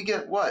 and we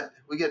get what?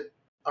 We get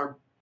our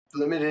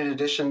limited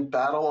edition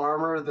battle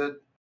armor that,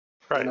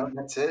 right.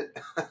 That's it.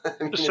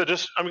 I mean, so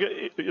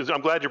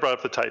I'm glad you brought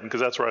up the Titan, because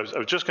that's where I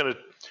was just going to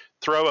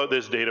throw out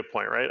this data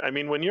point, right? I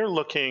mean, when you're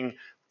looking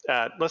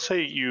at, let's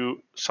say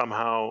you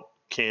somehow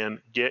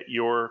can get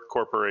your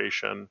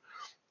corporation,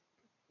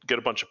 get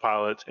a bunch of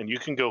pilots, and you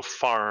can go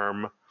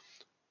farm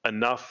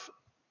enough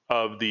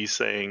of these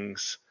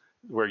things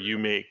where you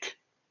make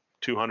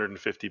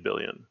 250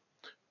 billion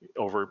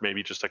over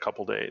maybe just a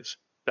couple days.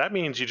 That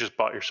means you just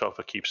bought yourself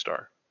a keep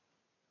star,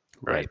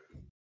 right?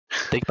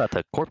 Think about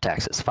the corp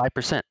taxes,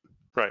 5%.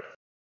 Right.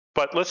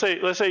 But let's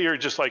say you're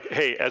just like,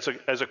 hey, as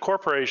a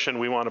corporation,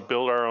 we want to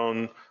build our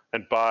own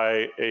and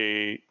buy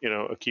a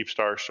keep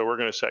star. So we're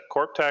going to set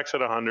corp tax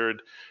at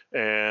 100,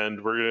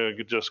 and we're going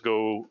to just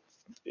go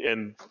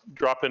and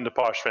drop into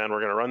Pochven.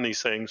 We're going to run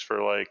these things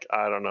for like,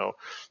 I don't know,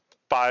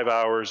 5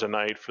 hours a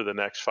night for the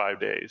next 5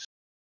 days.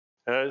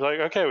 And it's like,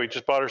 okay, we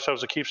just bought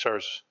ourselves a keep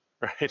stars,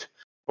 right?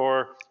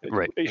 Or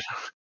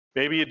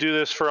maybe you do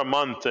this for a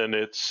month and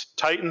it's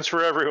Titans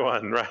for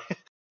everyone, right?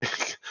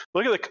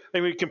 Look at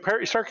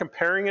you start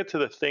comparing it to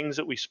the things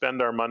that we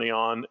spend our money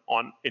on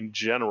in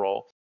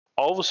general.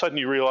 All of a sudden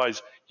you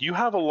realize you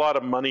have a lot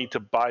of money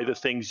to buy the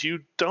things you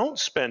don't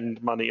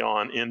spend money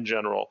on in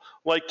general,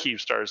 like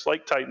keep stars,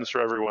 like Titans for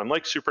everyone,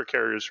 like super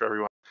carriers for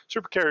everyone.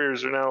 Super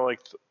carriers are now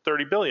like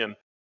 30 billion.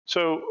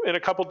 So in a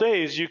couple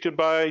days, you could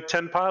buy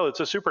 10 pilots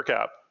a super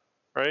cap,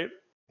 right?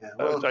 Yeah,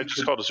 well, I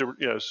just called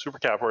it super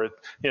cap, where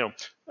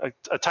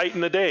a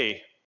Titan a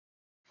day.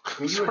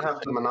 You would have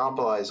to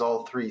monopolize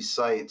all 3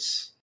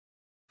 sites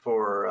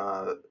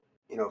for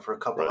for a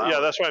couple hours. Yeah,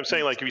 that's why I'm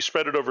saying, like, if you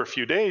spread it over a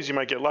few days, you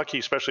might get lucky,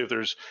 especially if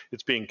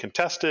it's being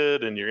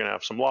contested and you're going to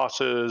have some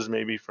losses,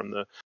 maybe from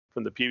the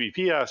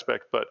PvP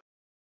aspect. But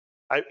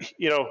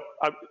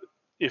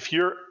if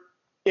you're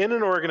in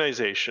an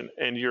organization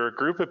and you're a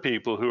group of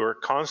people who are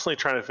constantly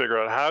trying to figure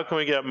out how can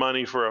we get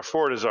money for a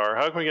Fortizar,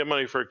 how can we get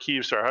money for a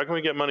Keystar, how can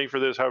we get money for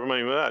this, how can we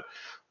get money for that?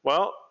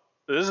 Well,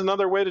 this is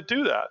another way to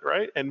do that,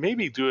 right? And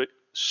maybe do it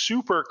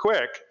super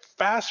quick,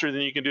 faster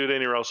than you can do it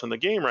anywhere else in the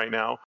game right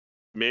now.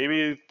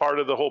 Maybe part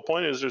of the whole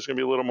point is there's going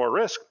to be a little more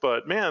risk,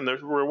 but man, the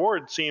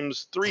reward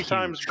seems 3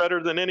 times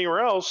better than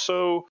anywhere else.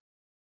 So,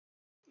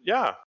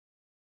 yeah.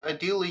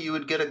 Ideally, you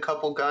would get a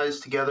couple guys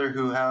together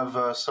who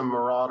have some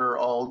Marauder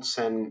alts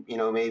and,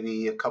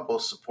 maybe a couple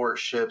support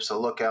ships, a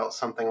lookout,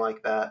 something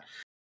like that,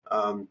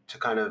 to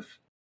kind of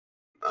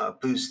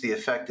boost the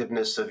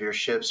effectiveness of your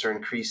ships or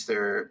increase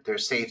their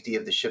safety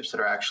of the ships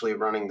that are actually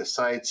running the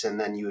sites. And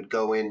then you would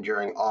go in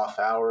during off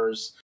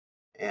hours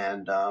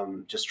and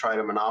just try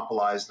to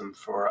monopolize them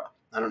for,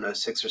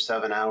 6 or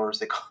 7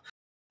 hours.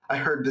 I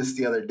heard this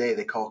the other day.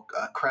 They call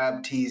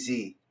crab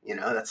TZ. You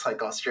know, that's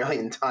like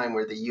Australian time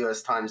where the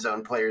U.S. time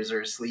zone players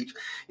are asleep.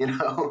 You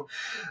know,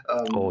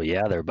 Oh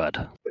yeah, they're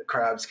bud. the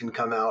crabs can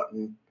come out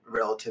in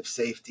relative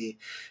safety,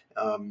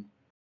 and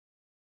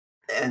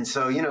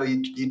so you know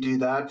you do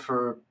that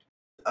for,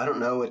 I don't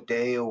know, a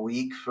day, a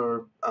week,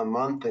 for a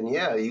month, and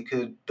yeah, you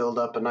could build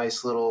up a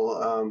nice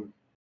little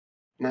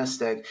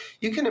nest egg.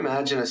 You can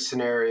imagine a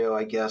scenario,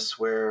 I guess,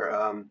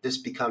 where this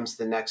becomes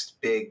the next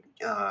big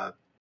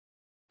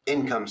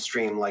income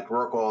stream, like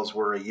Rorq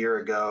were a year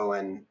ago,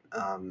 and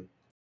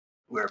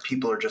where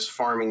people are just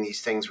farming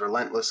these things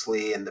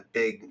relentlessly, and the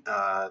big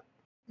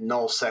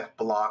null-sec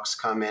blocks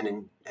come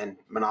in and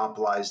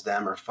monopolize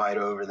them or fight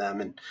over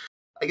them. And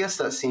I guess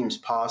that seems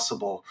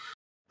possible.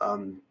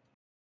 But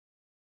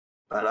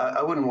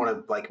I wouldn't want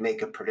to like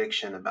make a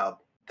prediction about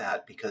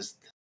that, because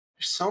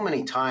there's so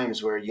many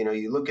times where, you know,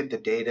 you look at the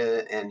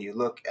data and you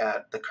look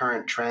at the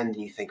current trend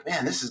and you think,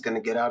 man, this is going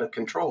to get out of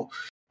control.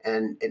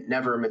 And it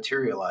never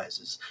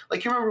materializes.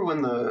 Like, you remember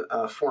when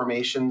the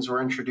formations were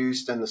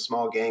introduced and the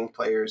small gang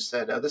players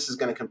said, this is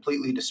going to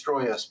completely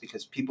destroy us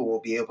because people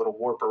will be able to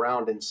warp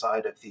around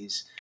inside of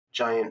these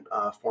giant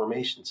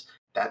formations.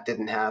 That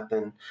didn't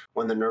happen.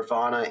 When the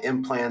Nirvana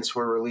implants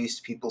were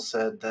released, people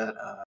said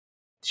that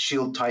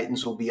Shield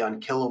Titans will be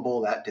unkillable.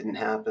 That didn't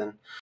happen.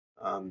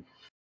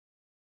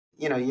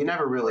 You know, you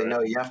never really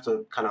know. You have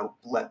to kind of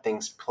let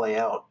things play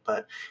out.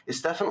 But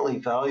it's definitely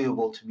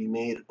valuable to be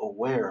made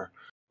aware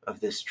of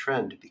this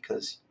trend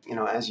because, you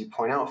know, as you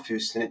point out,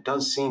 Fouston, it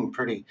does seem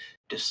pretty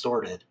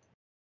distorted.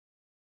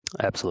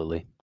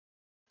 Absolutely.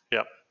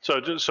 Yeah. So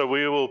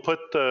we will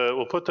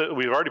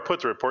we've already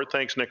put the report.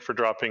 Thanks, Nick, for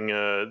dropping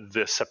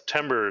the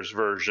September's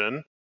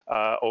version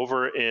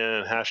over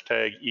in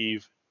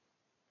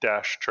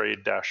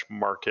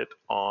 #Eve-Trade-Market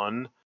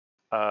on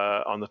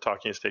the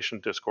Talking Station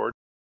Discord,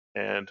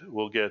 and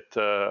we'll get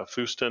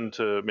Fouston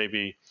to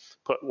maybe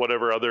put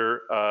whatever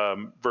other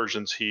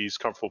versions he's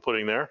comfortable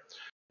putting there.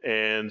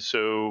 And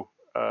so,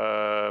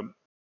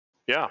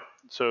 yeah.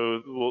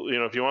 So, you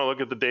know, if you want to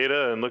look at the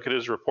data and look at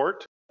his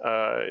report,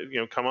 you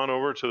know, come on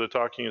over to the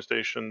Talking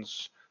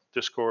Stations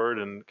Discord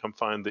and come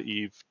find the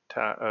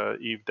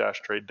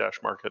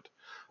Eve-Trade-Market.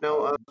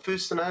 Now,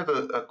 Fouston, I have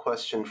a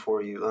question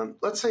for you.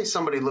 Let's say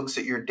somebody looks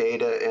at your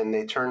data and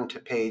they turn to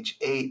page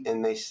 8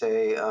 and they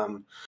say,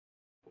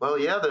 well,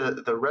 yeah,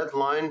 the red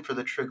line for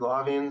the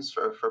Triglavians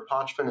for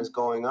Pochven is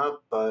going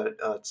up, but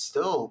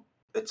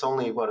it's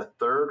only, what, a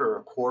third or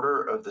a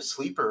quarter of the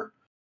sleeper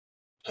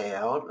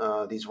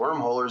payout. These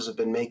wormholers have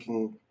been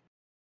making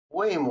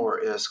way more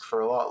ISK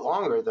for a lot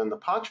longer than the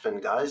Pochven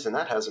guys, and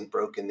that hasn't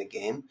broken the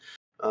game.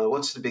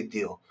 What's the big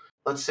deal?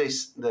 Let's say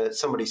that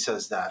somebody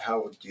says that.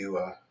 How would you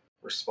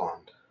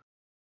respond?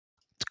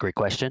 It's a great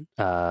question.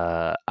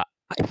 I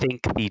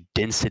think the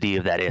density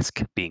of that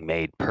ISK being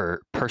made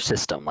per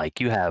system, like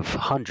you have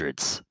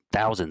hundreds,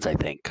 thousands, I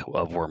think,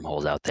 of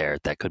wormholes out there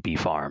that could be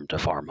farmed, a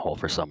farm hole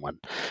for someone,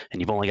 and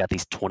you've only got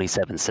these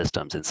 27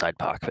 systems inside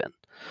Pochven.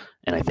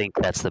 And I think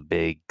that's the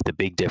big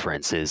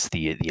difference is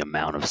the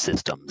amount of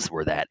systems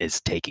where that is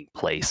taking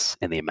place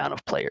and the amount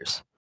of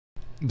players.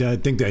 I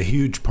think that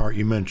huge part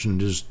you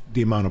mentioned is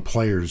the amount of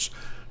players.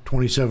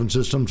 27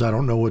 systems. I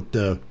don't know what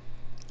the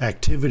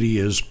activity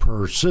is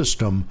per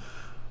system,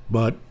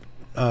 but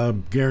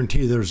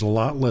guarantee there's a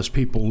lot less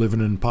people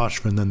living in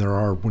Pochven than there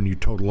are when you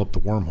total up the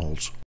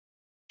wormholes.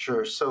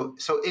 Sure. So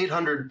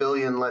 800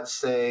 billion, let's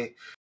say,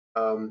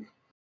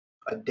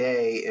 a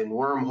day in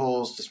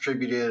wormholes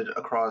distributed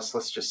across,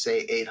 let's just say,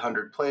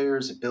 800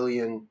 players, a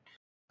billion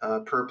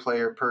per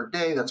player per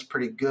day. That's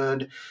pretty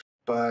good,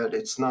 but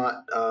it's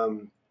not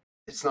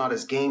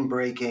as game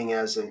breaking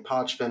as in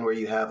Pochven, where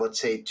you have, let's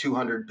say,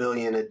 200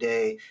 billion a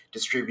day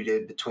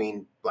distributed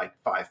between like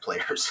 5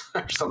 players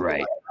or something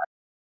like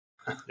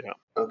that. Yeah.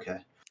 Okay.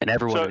 And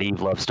everyone in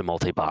Eve loves to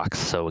multi-box,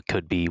 so it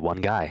could be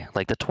one guy,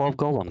 like the 12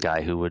 Golem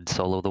guy who would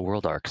solo the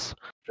World Arcs.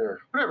 Sure.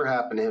 Whatever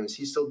happened to him? Is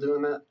he still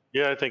doing that?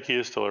 Yeah, I think he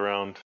is still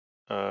around.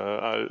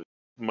 I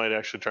might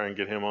actually try and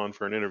get him on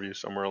for an interview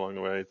somewhere along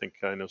the way. I think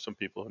I know some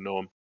people who know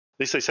him. At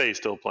least they say he's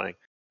still playing.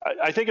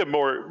 I think a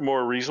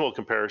more reasonable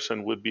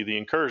comparison would be the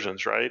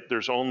incursions, right?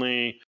 There's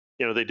only,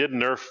 you know, they did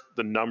nerf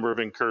the number of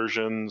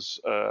incursions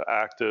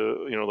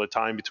active, you know, the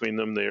time between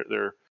them.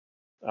 They're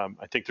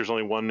I think there's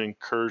only one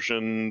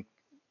incursion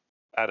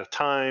at a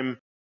time.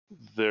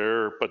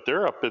 But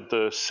they're up at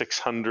the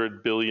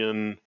 600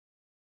 billion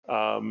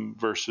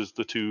versus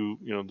the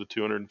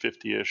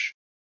 250-ish.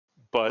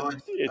 But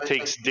it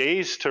takes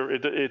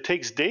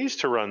days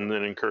to run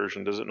an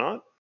incursion, does it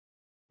not?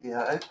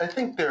 Yeah, I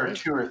think there are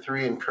 2 or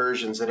 3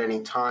 incursions at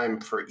any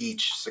time for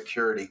each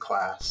security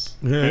class.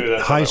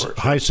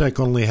 High sec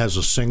only has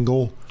a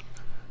single.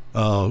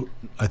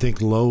 I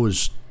think low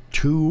is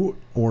 2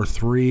 or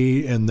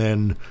 3, and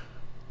then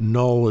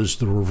null is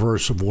the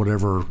reverse of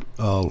whatever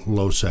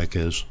low sec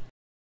is.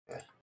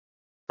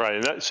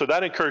 Right, and so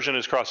that incursion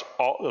is across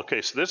all.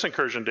 Okay, so this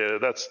incursion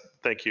data,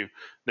 thank you,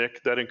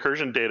 Nick. That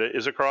incursion data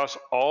is across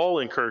all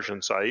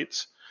incursion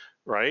sites,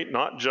 right?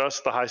 Not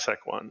just the high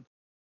sec one.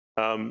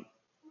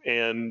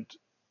 And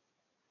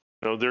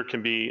you know, there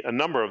can be a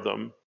number of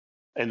them.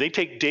 And they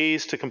take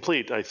days to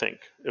complete, I think,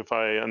 if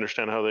I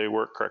understand how they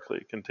work correctly.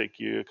 It can take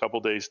you a couple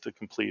days to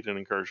complete an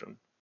incursion.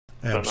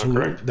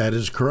 Absolutely. That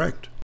is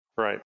correct.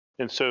 Right.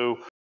 And so,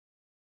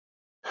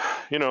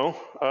 you know,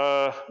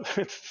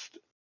 it's,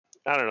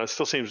 I don't know, it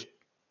still seems,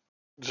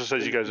 just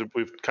as you guys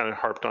we've kind of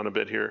harped on a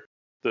bit here,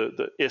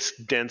 the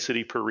ISK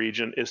density per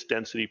region, ISK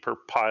density per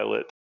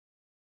pilot,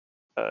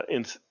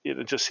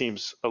 it just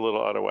seems a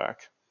little out of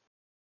whack.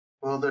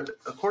 Well,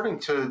 according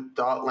to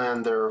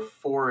Dotland, there are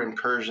 4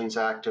 incursions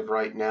active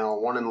right now,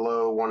 1 in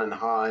low, 1 in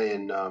high,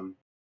 and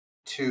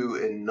 2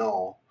 in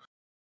null.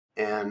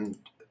 And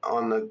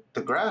on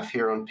the graph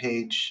here on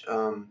page,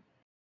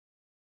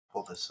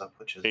 pull this up,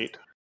 which is 8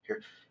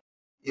 here.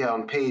 Yeah,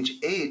 on page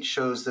 8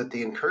 shows that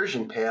the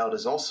incursion payout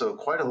is also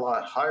quite a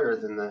lot higher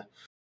than the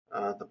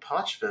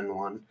Pochven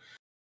one.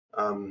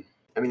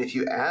 I mean, if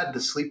you add the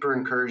sleeper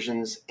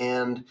incursions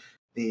and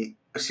the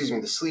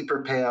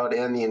sleeper payout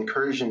and the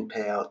incursion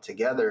payout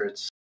together,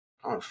 it's,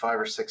 I don't know, 5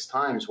 or 6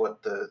 times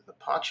what the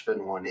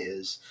Pochven one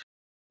is.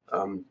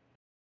 At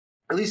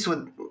least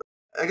with,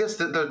 I guess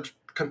the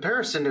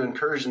comparison to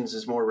incursions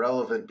is more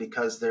relevant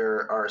because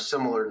there are a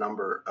similar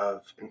number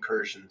of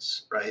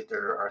incursions, right?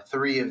 There are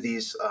 3 of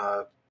these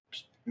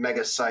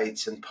mega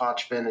sites in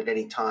Pochven at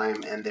any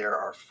time, and there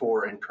are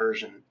 4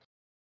 incursions.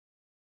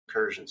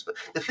 But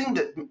the thing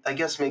that I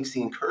guess makes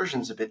the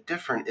incursions a bit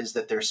different is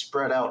that they're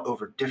spread out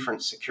over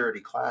different security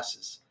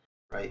classes,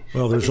 right?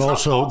 Well,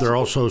 they're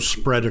also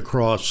spread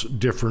across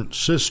different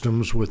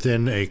systems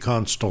within a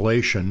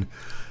constellation,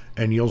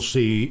 and you'll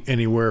see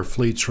anywhere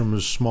fleets from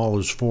as small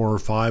as 4 or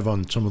 5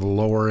 on some of the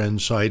lower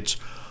end sites,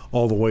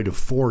 all the way to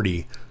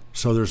 40.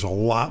 So there's a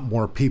lot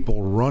more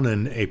people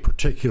running a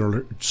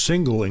particular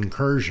single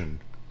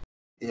incursion.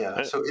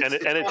 Yeah, so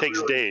it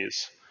takes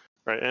days.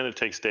 Right, and it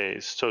takes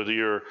days. So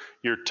your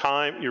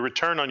time, your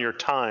return on your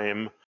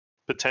time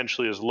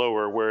potentially is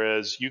lower.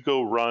 Whereas you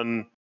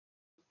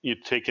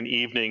take an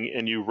evening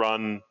and you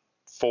run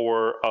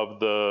 4 of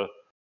the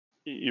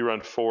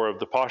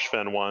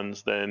Pochven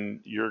ones, then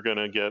you're going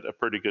to get a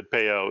pretty good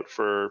payout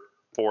for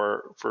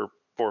 4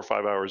 or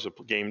 5 hours of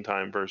game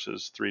time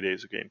versus 3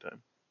 days of game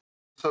time.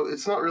 So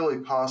it's not really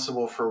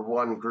possible for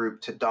one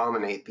group to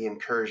dominate the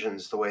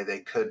incursions the way they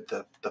could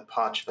the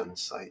Pochven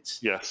sites.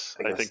 Yes,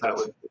 I think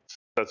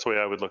that's the way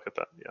I would look at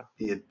that. Yeah,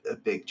 be a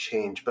big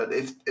change. But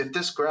if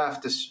this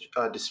graph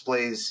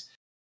displays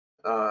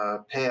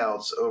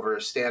payouts over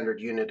a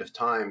standard unit of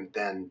time,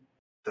 then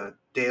the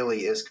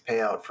daily ISK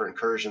payout for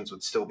incursions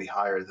would still be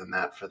higher than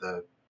that for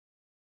the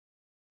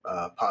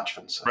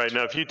Pochven sites. Right,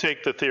 now if you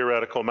take the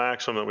theoretical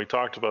maximum that we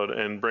talked about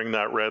and bring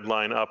that red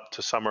line up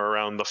to somewhere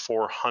around the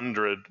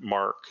 400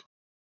 mark,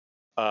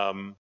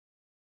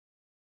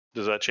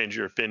 does that change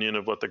your opinion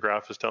of what the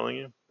graph is telling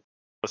you?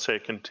 Let's say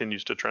it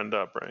continues to trend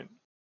up, right?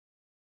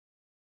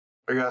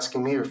 Are you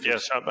asking me? Or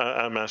yes,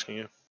 I'm asking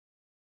you.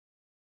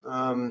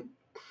 I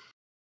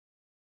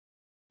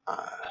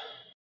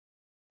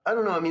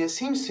don't know. I mean, it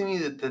seems to me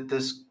that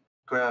this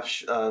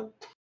graph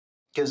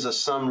gives us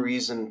some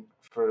reason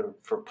for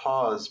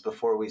pause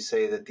before we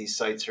say that these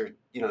sites are,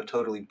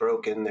 totally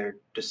broken. They're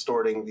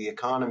distorting the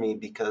economy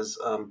because,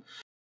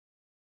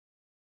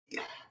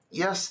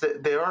 yes,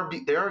 they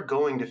are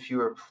going to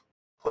fewer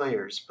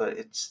players, but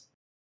it's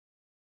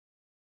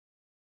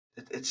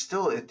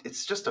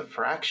just a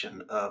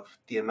fraction of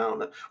the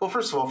amount of, well,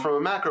 first of all, from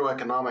a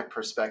macroeconomic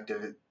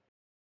perspective, it's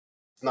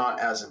not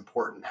as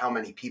important how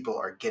many people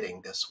are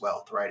getting this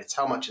wealth, right? It's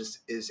how much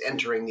is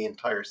entering the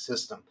entire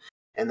system.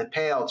 And the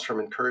payouts from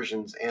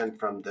incursions and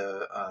from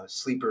the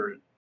sleeper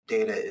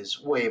data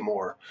is way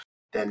more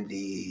than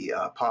the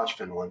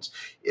Pochven ones.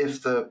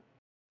 If the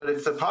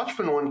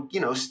Pochven one,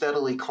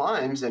 steadily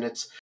climbs and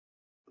it's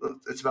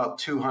about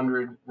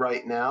 200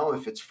 right now.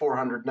 If it's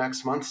 400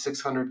 next month,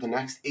 600 the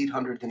next,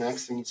 800 the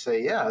next, and you'd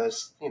say, yeah,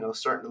 that's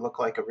starting to look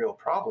like a real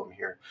problem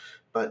here.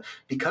 But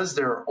because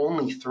there are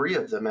only 3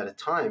 of them at a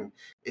time,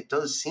 it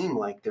does seem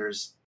like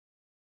there's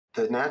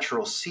the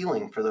natural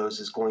ceiling for those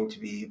is going to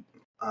be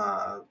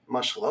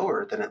much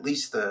lower than at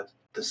least the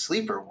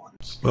sleeper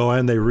ones. Well,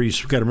 and got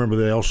to remember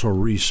they also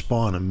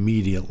respawn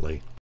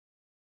immediately.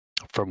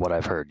 From what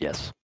I've heard,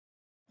 yes.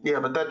 Yeah,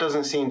 but that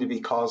doesn't seem to be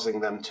causing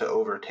them to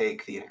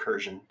overtake the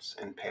incursions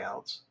and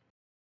payouts.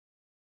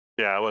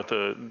 Yeah, what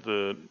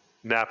the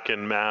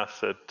napkin math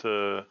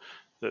that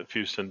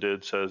Fouston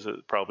did says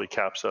it probably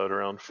caps out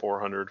around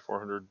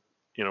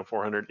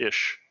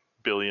 400-ish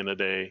billion a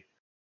day.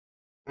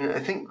 I mean, I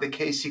think the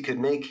case you could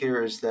make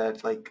here is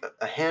that like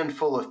a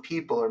handful of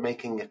people are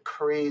making a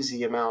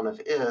crazy amount of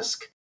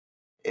ISK,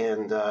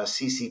 and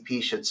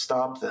CCP should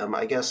stop them.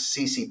 I guess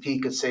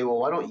CCP could say, well,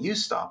 why don't you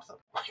stop them?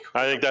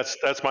 I think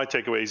that's my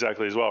takeaway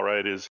exactly as well,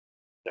 right?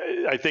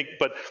 I think,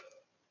 but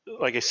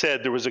like I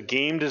said, there was a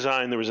game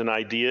design, there was an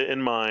idea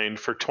in mind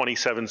for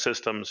 27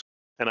 systems,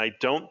 and I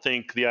don't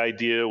think the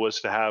idea was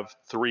to have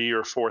 3,000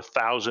 or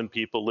 4,000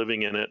 people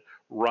living in it,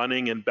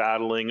 running and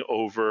battling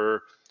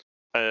over,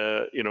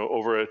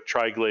 over a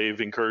triglaive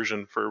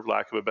incursion, for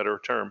lack of a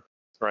better term,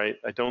 right?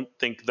 I don't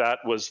think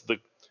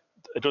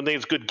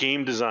it's good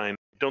game design.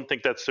 I don't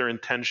think that's their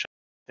intention.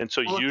 And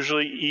so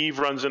usually Eve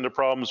runs into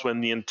problems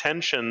when the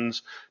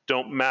intentions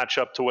don't match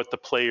up to what the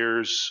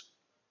players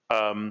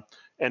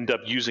end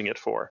up using it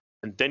for.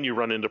 And then you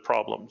run into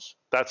problems.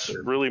 That's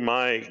really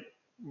my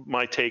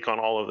take on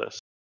all of this.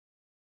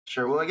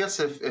 Sure. Well, I guess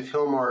if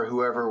Hilmar or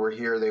whoever were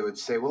here, they would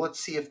say, well, let's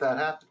see if that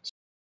happens.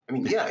 I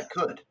mean, yeah, it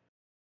could.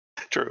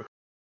 True.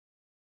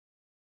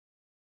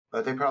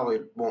 But they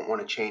probably won't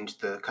want to change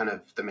the kind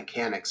of the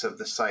mechanics of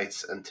the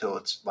sites until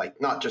it's like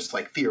not just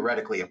like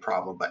theoretically a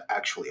problem, but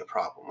actually a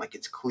problem. Like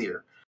it's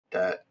clear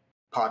that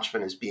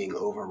Pochven is being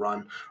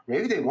overrun.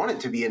 Maybe they want it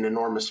to be an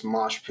enormous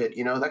mosh pit.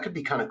 You know, that could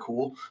be kind of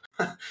cool.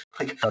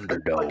 like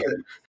Thunderdome.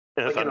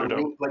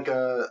 Like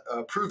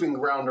a proving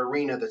ground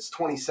arena that's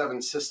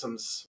 27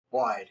 systems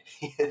wide.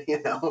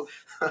 You know.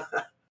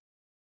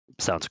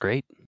 Sounds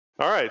great.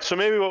 All right, so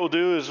maybe what we'll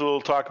do is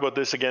we'll talk about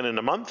this again in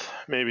a month.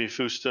 Maybe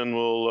Fouston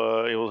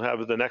will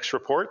have the next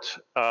report.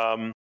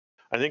 I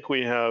think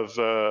we have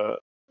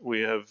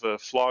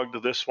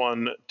flogged this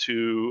one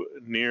to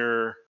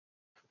near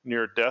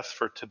death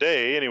for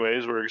today.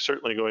 Anyways, we're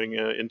certainly going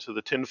into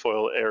the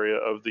tinfoil area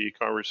of the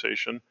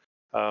conversation.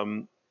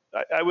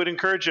 I would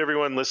encourage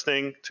everyone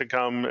listening to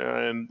come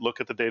and look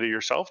at the data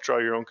yourself, draw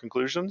your own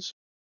conclusions,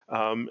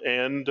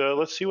 and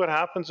let's see what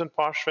happens in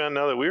Pochven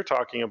now that we're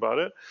talking about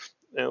it.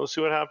 And let's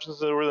see what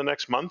happens over the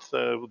next month.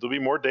 There'll be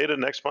more data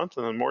next month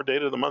and then more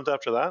data the month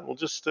after that. We'll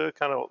just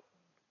kind of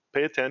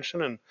pay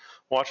attention and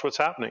watch what's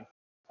happening.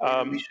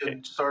 We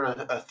should start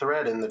a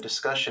thread in the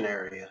discussion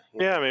area.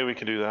 Yeah, maybe we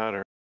can do that,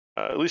 or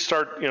at least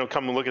start,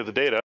 come and look at the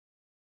data.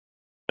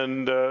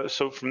 And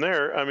so from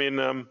there, I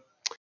mean,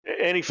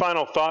 any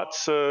final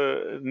thoughts,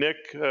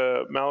 Nick,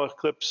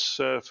 Malaclypse,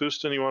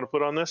 Fouston, you want to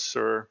put on this,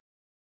 or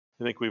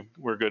you think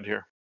we're good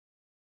here?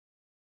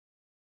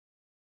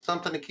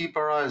 Something to keep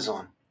our eyes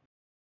on.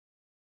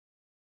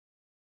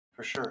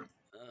 For sure.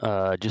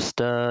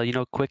 Just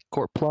quick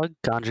court plug.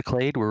 Ganja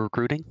Clade, we're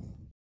recruiting.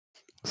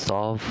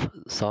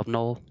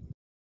 Sovnol.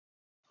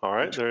 All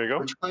right, there you go.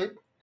 Which Clade?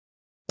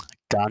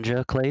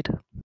 Ganja Clade.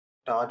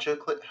 Ganja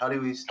Clade. How do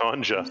we spell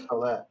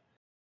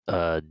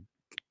that?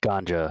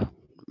 Ganja,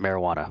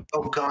 marijuana.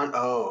 Oh,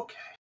 Oh, okay.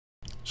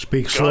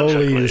 Speak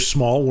slowly. Use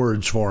small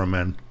words for him,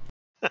 man.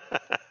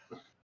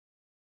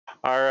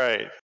 All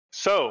right.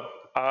 So,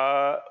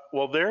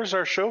 well, there's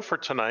our show for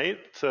tonight.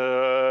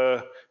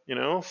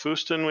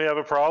 Fouston, we have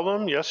a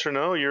problem. Yes or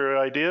no? Your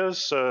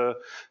ideas.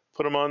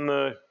 Put them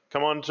on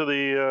come on to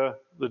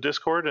the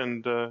Discord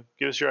and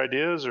give us your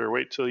ideas, or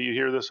wait till you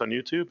hear this on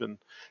YouTube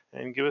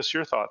and give us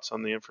your thoughts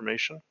on the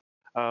information.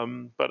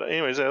 But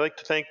anyways, I'd like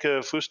to thank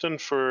Fouston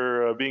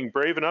for being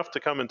brave enough to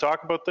come and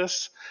talk about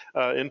this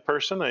in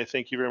person. I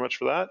thank you very much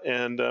for that,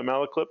 and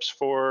Malaclypse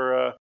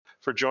for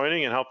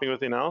joining and helping with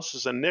the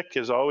analysis. And Nick,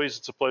 as always,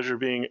 it's a pleasure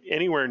being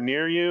anywhere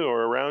near you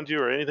or around you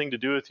or anything to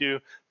do with you.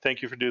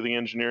 Thank you for doing the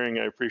engineering.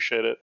 I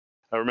appreciate it.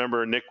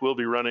 Remember, Nick will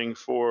be running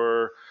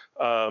for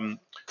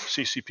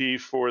CCP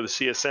for the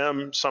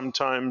CSM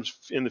sometimes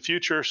in the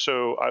future,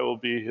 so I will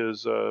be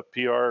his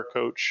PR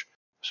coach.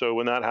 So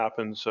when that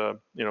happens,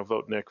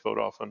 vote Nick, vote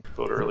often,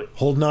 vote early.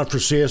 Holding out for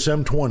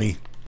CSM 20.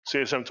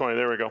 CSM 20,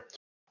 there we go.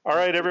 All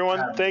right,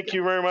 everyone, thank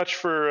you very much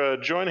for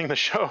joining the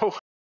show.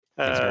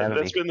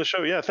 That's been the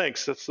show. Yeah,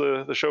 thanks. That's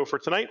the show for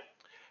tonight.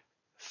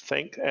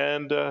 Thanks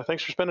for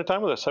spending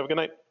time with us. Have a good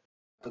night.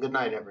 Have a good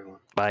night, everyone.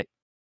 Bye.